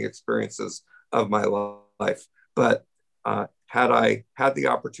rewarding experiences of my life. But had I had the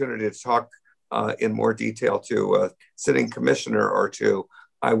opportunity to talk in more detail to a sitting commissioner or two,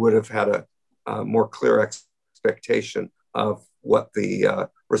 I would have had a more clear expectation of what the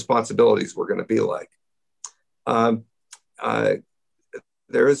responsibilities were going to be like.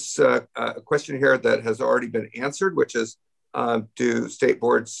 There is a question here that has already been answered, which is, do state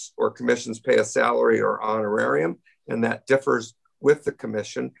boards or commissions pay a salary or honorarium? And that differs with the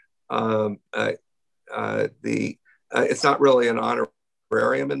commission. It's not really an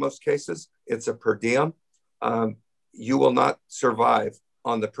honorarium in most cases. It's a per diem. You will not survive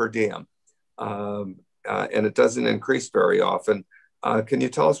on the per diem. And it doesn't increase very often. Can you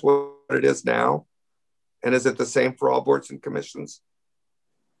tell us what it is now? And is it the same for all boards and commissions?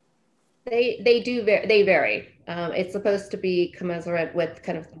 They vary. It's supposed to be commensurate with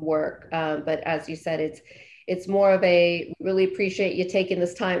kind of the work, but as you said, it's more of a really appreciate you taking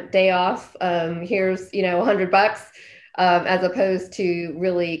this day off. Here's $100, as opposed to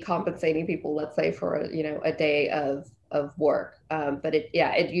really compensating people, let's say, for a day of work. But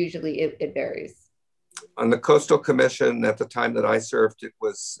it usually varies. On the Coastal Commission, at the time that I served, it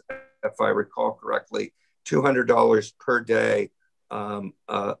was, if I recall correctly, $200 per day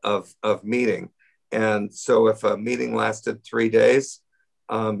of meeting. And so if a meeting lasted 3 days,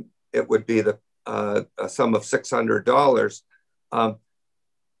 it would be a sum of $600.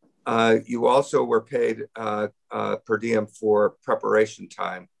 You also were paid per diem for preparation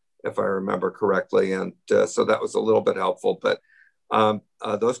time, if I remember correctly. And so that was a little bit helpful. But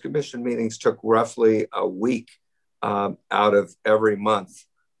those commission meetings took roughly a week out of every month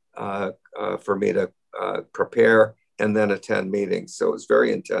for me to prepare and then attend meetings. So it was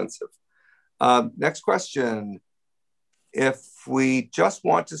very intensive. Next question. If we just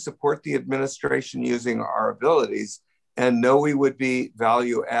want to support the administration using our abilities and know we would be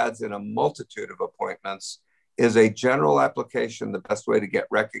value adds in a multitude of appointments, is a general application the best way to get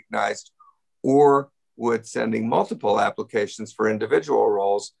recognized, or would sending multiple applications for individual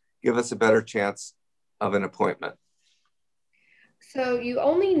roles give us a better chance of an appointment? So you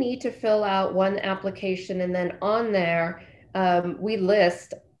only need to fill out one application, and then on there, we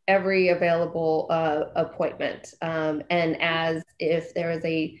list every available appointment. And as if there is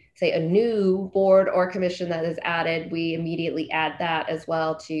say a new board or commission that is added, we immediately add that as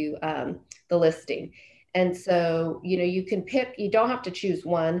well to the listing. And so, you can pick, you don't have to choose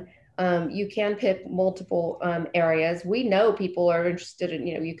one. You can pick multiple areas. We know people are interested in,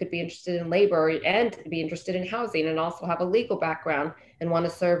 you could be interested in labor and be interested in housing and also have a legal background and want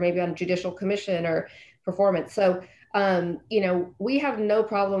to serve maybe on a judicial commission or performance. So, we have no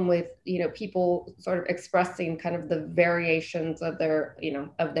problem with, people sort of expressing kind of the variations of their,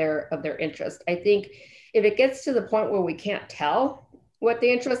 of their interest. I think if it gets to the point where we can't tell what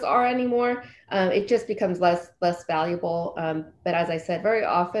the interests are anymore, it just becomes less valuable. But as I said, very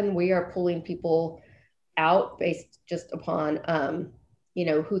often we are pulling people out based just upon,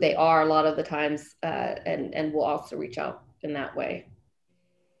 who they are a lot of the times, and we'll also reach out in that way.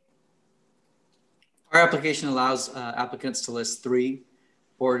 Our application allows applicants to list 3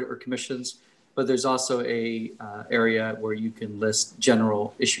 board or commissions, but there's also a area where you can list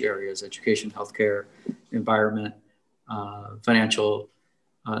general issue areas: education, healthcare, environment, financial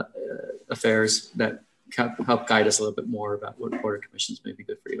affairs, that help guide us a little bit more about what board or commissions may be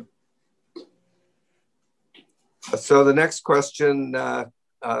good for you. So the next question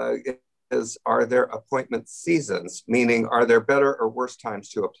is, are there appointment seasons? Meaning, are there better or worse times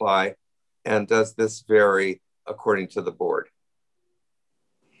to apply? And does this vary according to the board?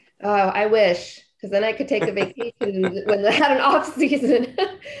 Oh, I wish, because then I could take a vacation when they had an off season.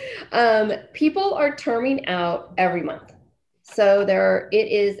 People are terming out every month. So it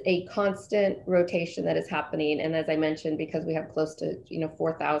is a constant rotation that is happening. And as I mentioned, because we have close to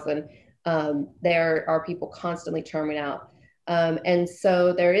 4,000, there are people constantly terming out. And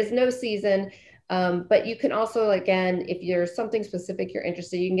so there is no season. But you can also, again, if there's something specific you're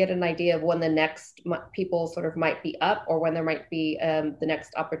interested in, you can get an idea of when the next people sort of might be up, or when there might be the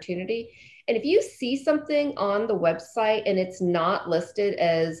next opportunity. And if you see something on the website and it's not listed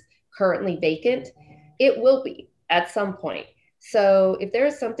as currently vacant, it will be at some point. So if there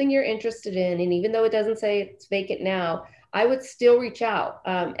is something you're interested in, and even though it doesn't say it's vacant now, I would still reach out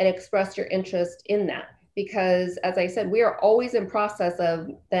and express your interest in that, because as I said, we are always in process of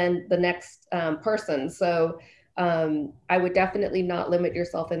then the next person. So I would definitely not limit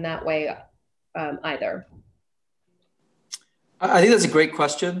yourself in that way either. I think that's a great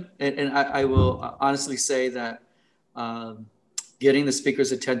question. And I will honestly say that getting the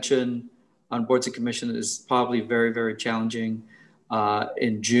speaker's attention on boards and commissions is probably very, very challenging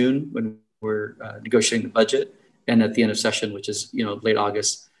in June when we're negotiating the budget, and at the end of session, which is late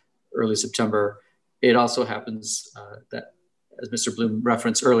August, early September. It also happens that, as Mr. Bloom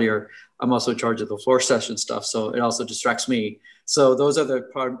referenced earlier, I'm also in charge of the floor session stuff, so it also distracts me. So those are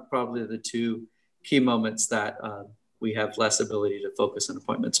probably the two key moments that we have less ability to focus on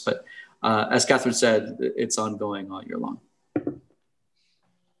appointments. But as Catherine said, it's ongoing all year long.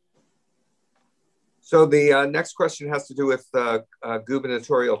 So the next question has to do with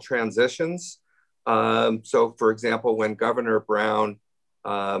gubernatorial transitions. So for example, when Governor Brown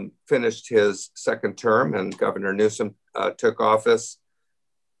finished his second term and Governor Newsom took office,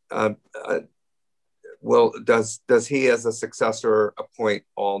 does he as a successor appoint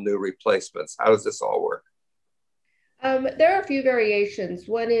all new replacements? How does this all work? There are a few variations.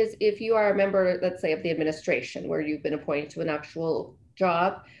 One is if you are a member, let's say, of the administration where you've been appointed to an actual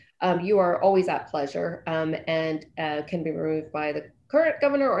job, you are always at pleasure and can be removed by the current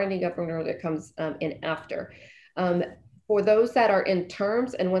governor or any governor that comes in after. For those that are in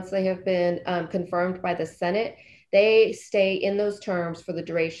terms, and once they have been confirmed by the Senate, they stay in those terms for the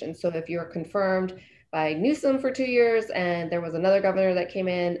duration. So if you're confirmed by Newsom for 2 years and there was another governor that came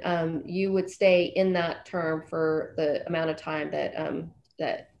in, you would stay in that term for the amount of time that,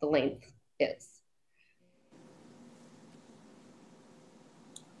 that the length is.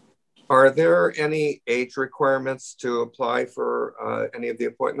 Are there any age requirements to apply for any of the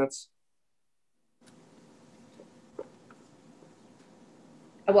appointments?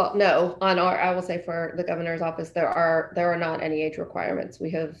 Well, no, I will say for the governor's office, there are not any age requirements. We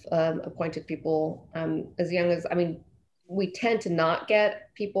have appointed people as young as, we tend to not get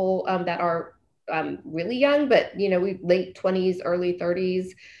people that are really young, but we late 20s, early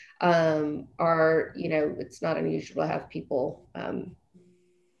 30s are, it's not unusual to have people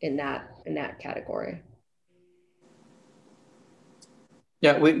in that category.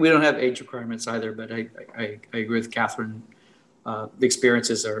 Yeah, we don't have age requirements either, but I agree with Catherine. The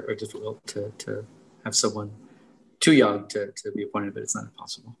experiences are difficult to have someone too young to be appointed, but it's not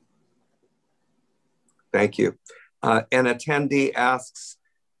impossible. Thank you. An attendee asks,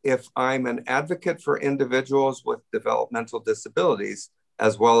 if I'm an advocate for individuals with developmental disabilities,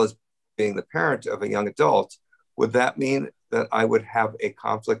 as well as being the parent of a young adult, would that mean that I would have a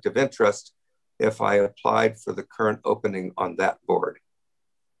conflict of interest if I applied for the current opening on that board?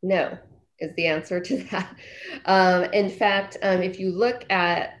 No, is the answer to that. In fact, if you look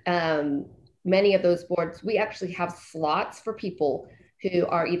at many of those boards, we actually have slots for people who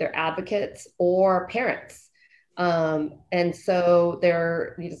are either advocates or parents. And so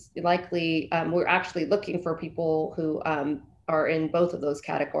they're likely, we're actually looking for people who are in both of those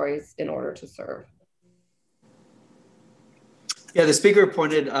categories in order to serve. Yeah, the speaker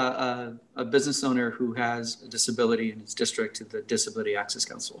appointed a business owner who has a disability in his district to the Disability Access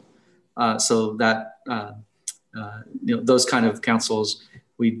Council. So that, those kind of councils,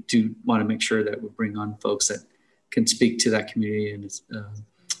 we do want to make sure that we bring on folks that can speak to that community and,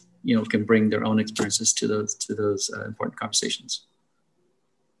 can bring their own experiences to those important conversations.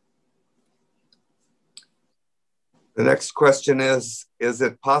 The next question is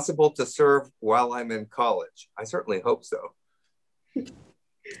it possible to serve while I'm in college? I certainly hope so.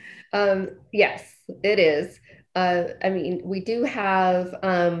 Yes, it is. We do have,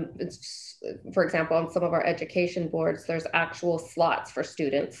 for example, on some of our education boards, there's actual slots for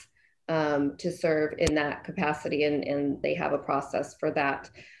students to serve in that capacity, and they have a process for that.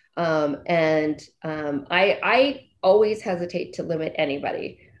 I always hesitate to limit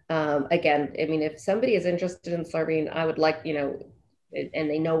anybody. Again, if somebody is interested in serving, I would like, and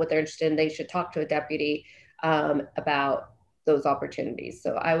they know what they're interested in, they should talk to a deputy about those opportunities.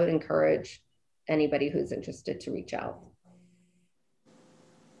 So I would encourage anybody who's interested to reach out.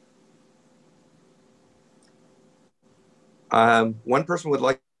 One person would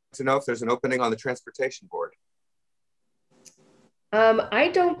like to know if there's an opening on the transportation board. I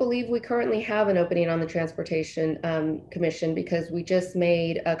don't believe we currently have an opening on the Transportation Commission because we just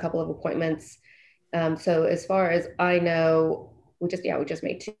made a couple of appointments. So as far as I know, we just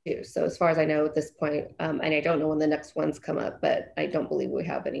made 2. So as far as I know at this point, and I don't know when the next ones come up, but I don't believe we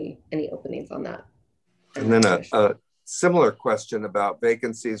have any openings on that. And then a similar question about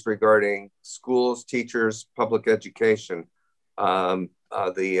vacancies regarding schools, teachers, public education. The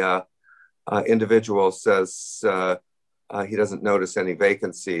individual says he doesn't notice any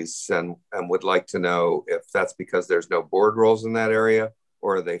vacancies and would like to know if that's because there's no board roles in that area,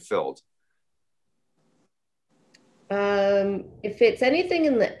 or are they filled? If it's anything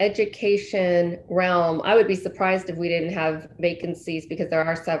in the education realm, I would be surprised if we didn't have vacancies, because there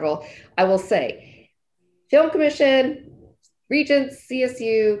are several. I will say, Film Commission, Regents,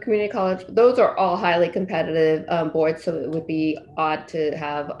 CSU, Community College, those are all highly competitive boards, so it would be odd to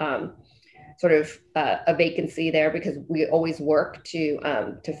have sort of a vacancy there, because we always work to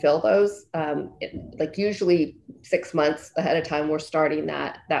fill those. Like usually 6 months ahead of time, we're starting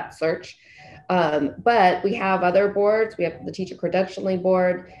that search. But we have other boards. We have the Teacher Credentialing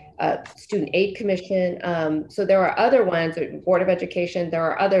Board, Student Aid Commission. So there are other ones, Board of Education. There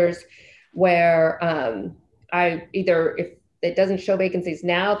are others where if it doesn't show vacancies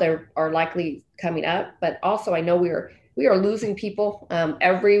now, they are likely coming up. But also, I know we are losing people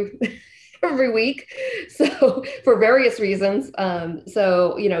every week, so for various reasons.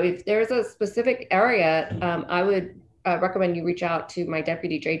 So if there's a specific area, I would recommend you reach out to my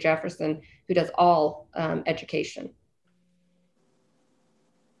deputy, Jay Jefferson, who does all education.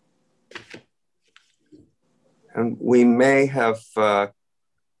 And we may have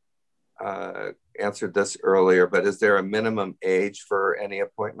answered this earlier, but is there a minimum age for any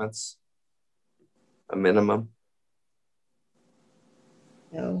appointments? A minimum?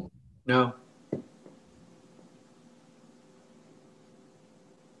 No. No.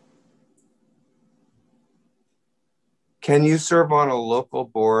 Can you serve on a local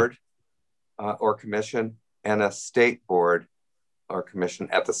board or commission and a state board or commission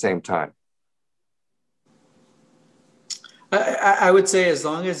at the same time? I would say, as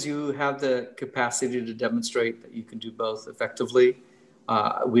long as you have the capacity to demonstrate that you can do both effectively,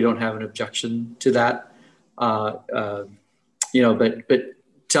 we don't have an objection to that. But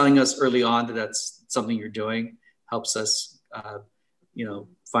telling us early on that that's something you're doing helps us,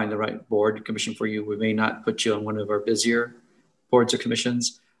 find the right board commission for you. We may not put you on one of our busier boards or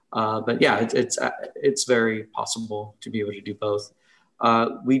commissions, but yeah, it's very possible to be able to do both.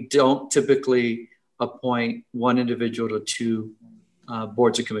 We don't typically appoint one individual to two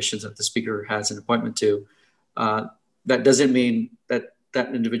boards or commissions that the speaker has an appointment to. That doesn't mean that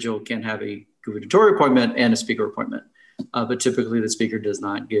that individual can have a gubernatorial appointment and a speaker appointment, but typically the speaker does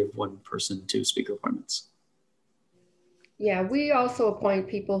not give one person two speaker appointments. Yeah, we also appoint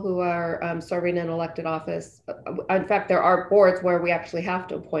people who are serving in elected office. In fact, there are boards where we actually have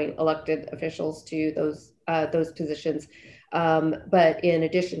to appoint elected officials to those positions. But in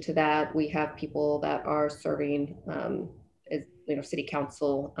addition to that, we have people that are serving as city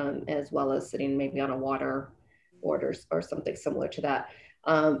council, as well as sitting maybe on a water board or something similar to that.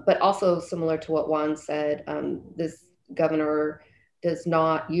 But also similar to what Juan said, this governor does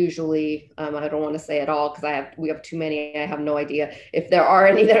not usually, I don't want to say at all because we have too many. I have no idea if there are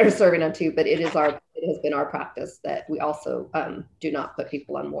any that are serving on two, but it has been our practice that we also do not put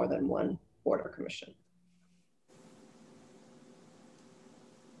people on more than one board or commission.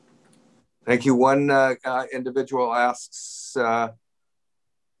 Thank you. One individual asks how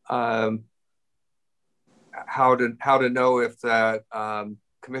to know if the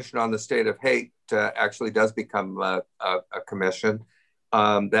Commission on the State of Hate actually does become a commission.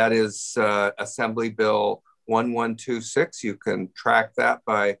 That is Assembly Bill 1126. You can track that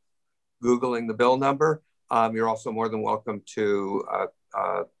by Googling the bill number. You're also more than welcome to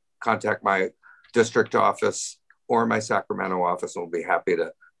contact my district office or my Sacramento office, and we'll be happy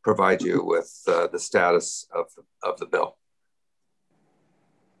to provide you with the status of the bill.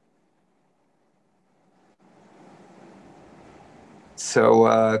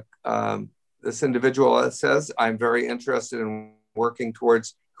 So this individual says, I'm very interested in working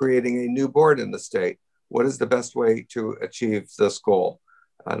towards creating a new board in the state. What is the best way to achieve this goal?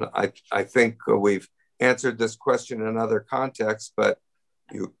 And I think we've answered this question in other contexts, but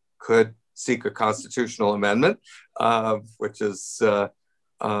you could seek a constitutional amendment, which is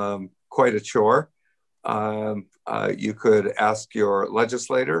quite a chore. You could ask your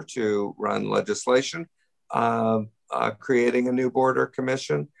legislator to run legislation, creating a new board or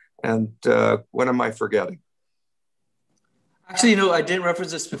commission. And what am I forgetting? Actually, I didn't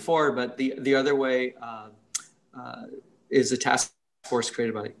reference this before, but the other way is a task force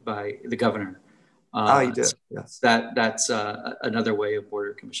created by the governor. You did, yes. That's another way a board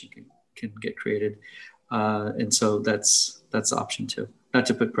or commission can get created. And so that's the option too. Not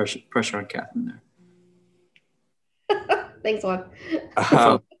to put pressure on Catherine there. Thanks, Juan.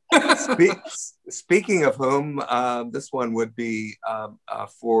 Speaking of whom, this one would be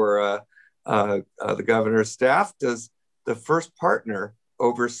for the governor's staff. Does the first partner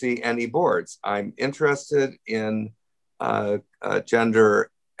oversee any boards. I'm interested in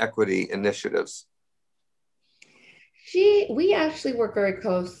gender equity initiatives. We actually work very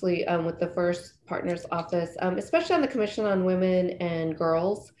closely with the First Partners Office, especially on the Commission on Women and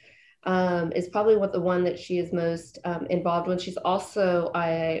Girls. Is probably the one that she is most involved with. She's also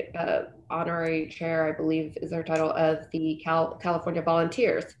a honorary chair, I believe is her title, of the California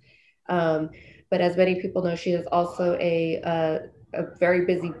Volunteers. But as many people know, she is also a very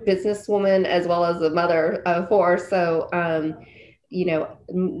busy businesswoman as well as a mother of four. So, you know,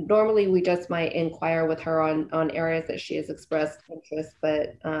 normally we just might inquire with her on areas that she has expressed interest,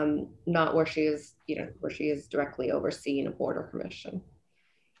 but not where she is, you know, where she is directly overseeing a board or commission.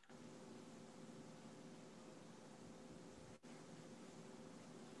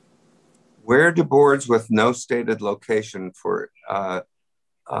 Where do boards with no stated location for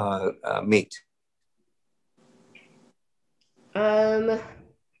meet?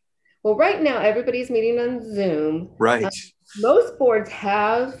 Well, right now everybody's meeting on Zoom. Right. Most boards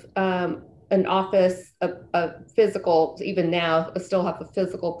have an office, a physical, even now, still have a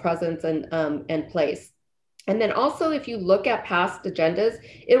physical presence and place. And then also, if you look at past agendas,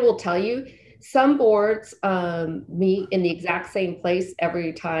 it will tell you some boards meet in the exact same place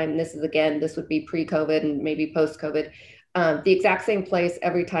every time. This would be pre-COVID and maybe post-COVID. The exact same place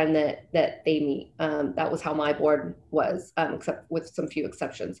every time that they meet. That was how my board was, except with some few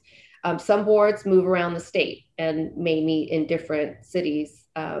exceptions. Some boards move around the state and may meet in different cities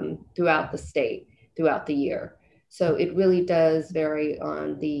throughout the state, throughout the year. So it really does vary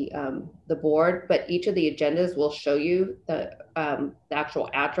on the board, but each of the agendas will show you the actual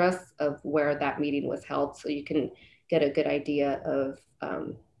address of where that meeting was held, so you can get a good idea of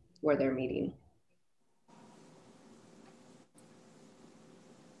where they're meeting.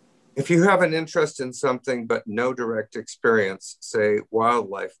 If you have an interest in something but no direct experience, say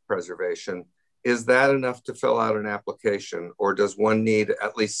wildlife preservation, is that enough to fill out an application, or does one need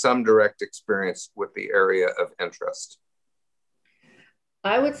at least some direct experience with the area of interest?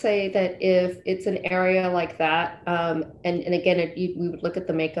 I would say that if it's an area like that, and again, we would look at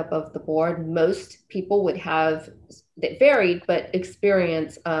the makeup of the board, most people would have that varied, but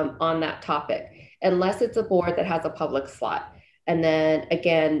experience on that topic, unless it's a board that has a public slot. And then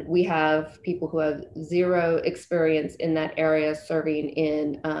again, we have people who have zero experience in that area serving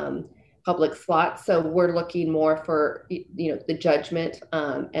in public slots. So we're looking more for, you know, the judgment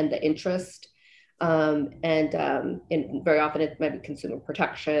and the interest. And very often it might be consumer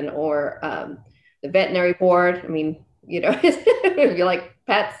protection or the veterinary board. I mean, you know, if you like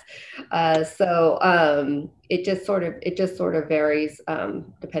pets. So it just sort of varies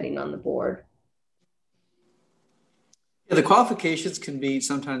depending on the board. Yeah, the qualifications can be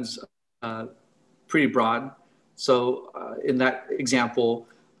sometimes pretty broad. So in that example,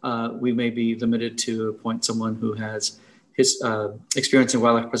 we may be limited to appoint someone who has his experience in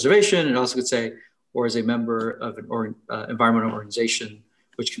wildlife preservation, and also could say, or as a member of an environmental organization,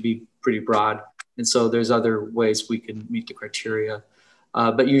 which can be pretty broad. And so there's other ways we can meet the criteria.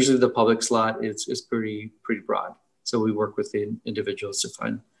 But usually the public slot is pretty broad. So we work with the individuals to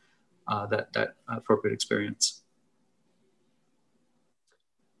find that appropriate experience.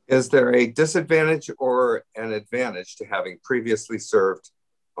 Is there a disadvantage or an advantage to having previously served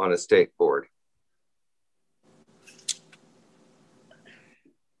on a state board?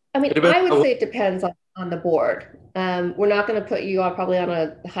 I mean, I would say it depends on the board. We're not going to put you probably on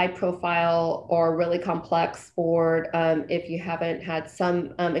a high profile or really complex board if you haven't had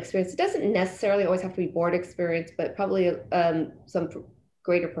some experience. It doesn't necessarily always have to be board experience, but probably some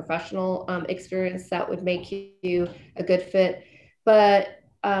greater professional experience that would make you a good fit. But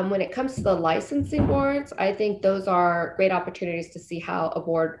when it comes to the licensing boards, I think those are great opportunities to see how a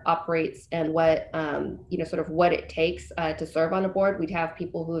board operates and what, you know, sort of what it takes to serve on a board. We'd have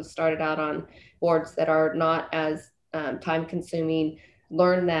people who have started out on boards that are not as time consuming,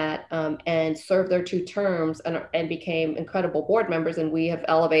 learn that and serve their 2 terms and became incredible board members. And we have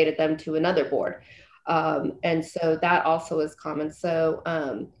elevated them to another board. And so that also is common. So,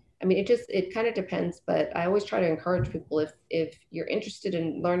 I mean, it kind of depends, but I always try to encourage people if you're interested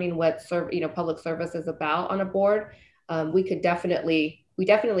in learning what public service is about on a board, we definitely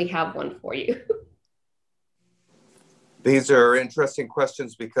have one for you. These are interesting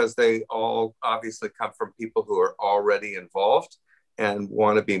questions because they all obviously come from people who are already involved and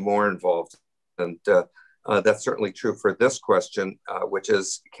want to be more involved. And that's certainly true for this question, which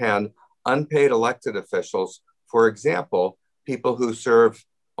is, can unpaid elected officials, for example, people who serve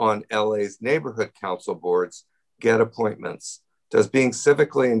on LA's neighborhood council boards, get appointments? Does being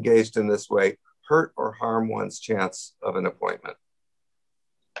civically engaged in this way hurt or harm one's chance of an appointment?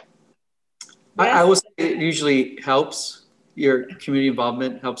 I will say it usually helps. Your community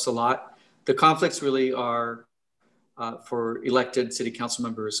involvement helps a lot. The conflicts really are for elected city council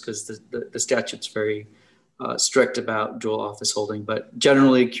members because the statute's very strict about dual office holding. But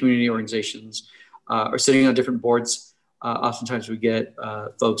generally, community organizations are sitting on different boards. Oftentimes, we get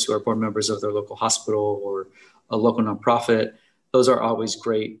folks who are board members of their local hospital or a local nonprofit. Those are always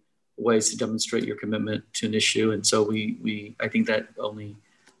great ways to demonstrate your commitment to an issue. And so I think that only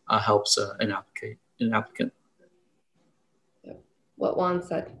helps an applicant. What Juan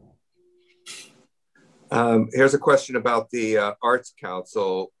said. Here's a question about the Arts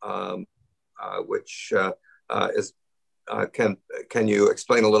Council, which is, can you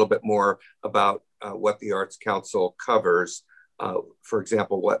explain a little bit more about what the Arts Council covers? For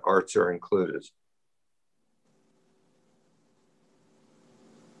example, what arts are included?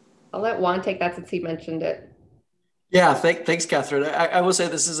 I'll let Juan take that since he mentioned it. Yeah, thanks, Catherine. I will say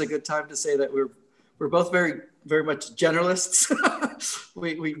this is a good time to say that we're both very much generalists.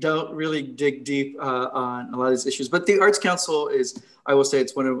 we don't really dig deep on a lot of these issues, but the Arts Council is, I will say,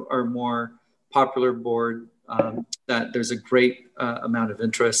 it's one of our more popular board. That there's a great amount of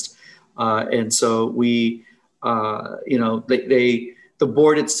interest, and so we, the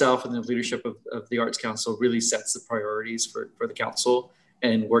board itself and the leadership of the Arts Council really sets the priorities for the council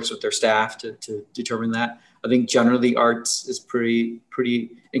and works with their staff to determine that. I think generally arts is pretty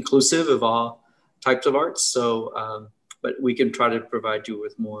inclusive of all types of arts. So, but we can try to provide you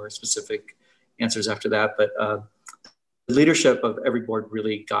with more specific answers after that. But the leadership of every board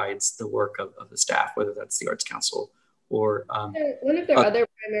really guides the work of the staff, whether that's the Arts Council or— one of their other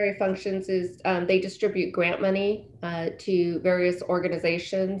primary functions is they distribute grant money to various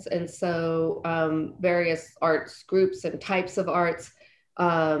organizations. And so various arts groups and types of arts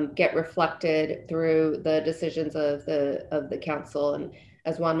get reflected through the decisions of the council. And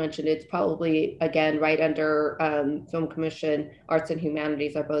as Juan mentioned, it's probably, again, right under Film Commission. Arts and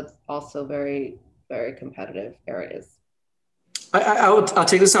humanities are both also very, very competitive areas. I'll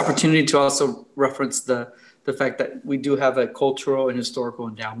take this opportunity to also reference the fact that we do have a cultural and historical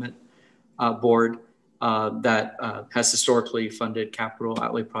endowment board that has historically funded capital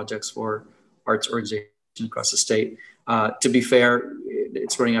outlay projects for arts organizations across the state. To be fair,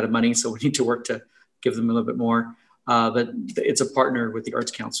 it's running out of money, so we need to work to give them a little bit more. But it's a partner with the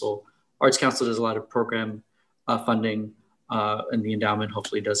Arts Council. Arts Council does a lot of program funding, and the endowment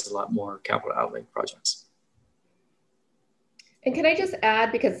hopefully does a lot more capital outlay projects. And can I just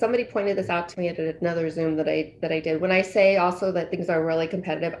add, because somebody pointed this out to me at another Zoom that I did, when I say also that things are really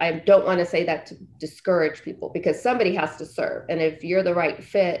competitive, I don't want to say that to discourage people, because somebody has to serve. And if you're the right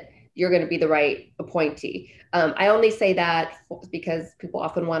fit, you're going to be the right appointee. I only say that because people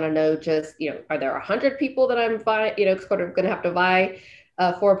often want to know just, are there 100 people that I'm sort of going to have to vie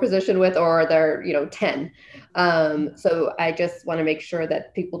for a position with, or are there, 10? So I just want to make sure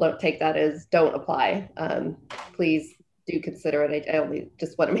that people don't take that as don't apply. Please do consider it. I only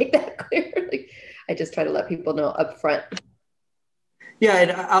just want to make that clear. I just try to let people know up front. Yeah,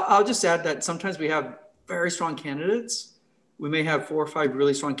 and I'll just add that sometimes we have very strong candidates. We may have 4 or 5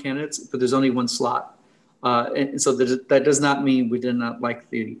 really strong candidates, but there's only one slot. And so that does not mean we did not like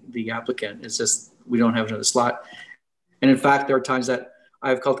the applicant. It's just we don't have another slot. And in fact, there are times that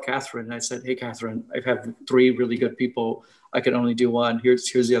I've called Catherine and I said, "Hey, Catherine, I've had 3 really good people. I can only do 1.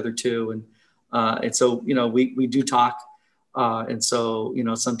 Here's the other 2." And so, we do talk. And so,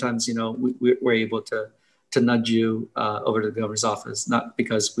 sometimes, we're able to nudge you over to the governor's office, not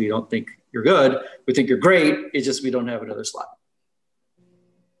because we don't think you're good. We think you're great. It's just we don't have another slot.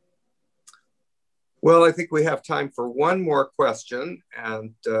 Well, I think we have time for one more question,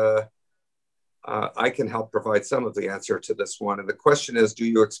 and I can help provide some of the answer to this one. And the question is, do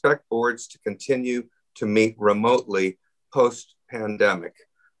you expect boards to continue to meet remotely post-pandemic?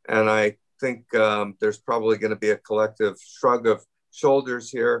 And I think there's probably going to be a collective shrug of shoulders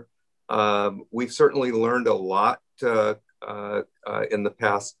here. We've certainly learned a lot in the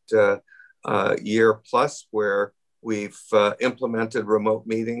past year plus, where we've implemented remote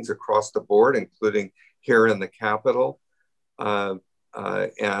meetings across the board, including here in the Capitol. And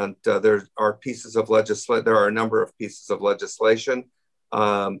there are a number of pieces of legislation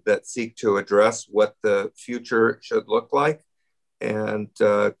that seek to address what the future should look like. And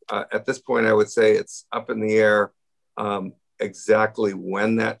at this point, I would say it's up in the air exactly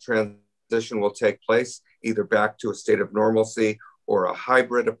when that transition will take place, either back to a state of normalcy or a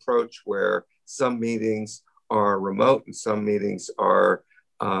hybrid approach where some meetings are remote and some meetings are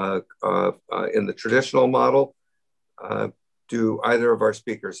in the traditional model. Do either of our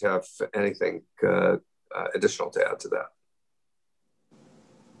speakers have anything additional to add to that?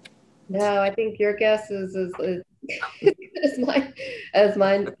 No, I think your guess is as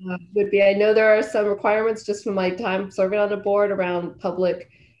mine would be. I know there are some requirements just from my time serving on the board around public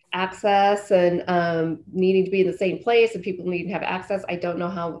access and needing to be in the same place and people need to have access. I don't know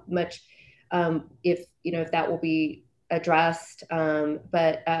how much if that will be addressed,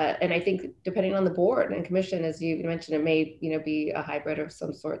 but and I think depending on the board and commission, as you mentioned, it may be a hybrid of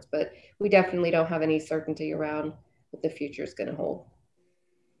some sorts, but we definitely don't have any certainty around what the future is going to hold.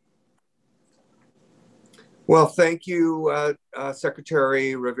 Well, thank you,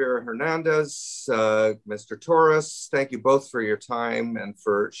 Secretary Rivera Hernandez, Mr. Torres. Thank you both for your time and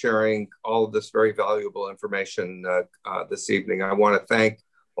for sharing all of this very valuable information this evening. I want to thank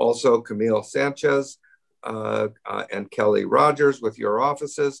also Camille Sanchez and Kelly Rogers with your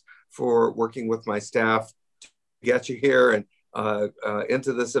offices for working with my staff to get you here and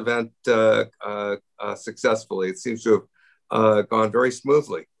into this event successfully. It seems to have gone very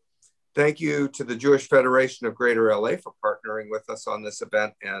smoothly. Thank you to the Jewish Federation of Greater LA for partnering with us on this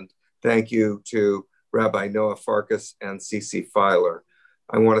event. And thank you to Rabbi Noah Farkas and Cece Filer.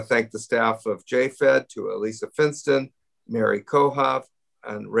 I want to thank the staff of JFED, to Elisa Finston, Mary Kohav,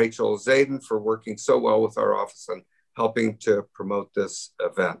 and Rachel Zayden for working so well with our office and helping to promote this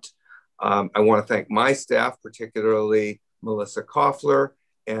event. I want to thank my staff, particularly Melissa Koffler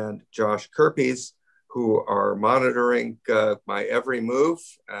and Josh Kerpies, who are monitoring my every move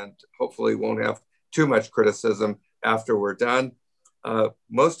and hopefully won't have too much criticism after we're done.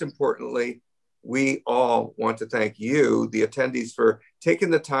 Most importantly, we all want to thank you, the attendees, for taking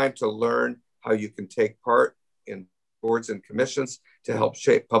the time to learn how you can take part in boards and commissions to help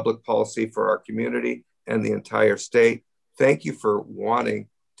shape public policy for our community and the entire state. Thank you for wanting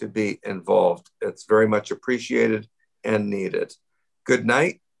to be involved. It's very much appreciated and needed. Good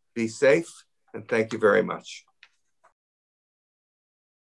night, be safe, and thank you very much.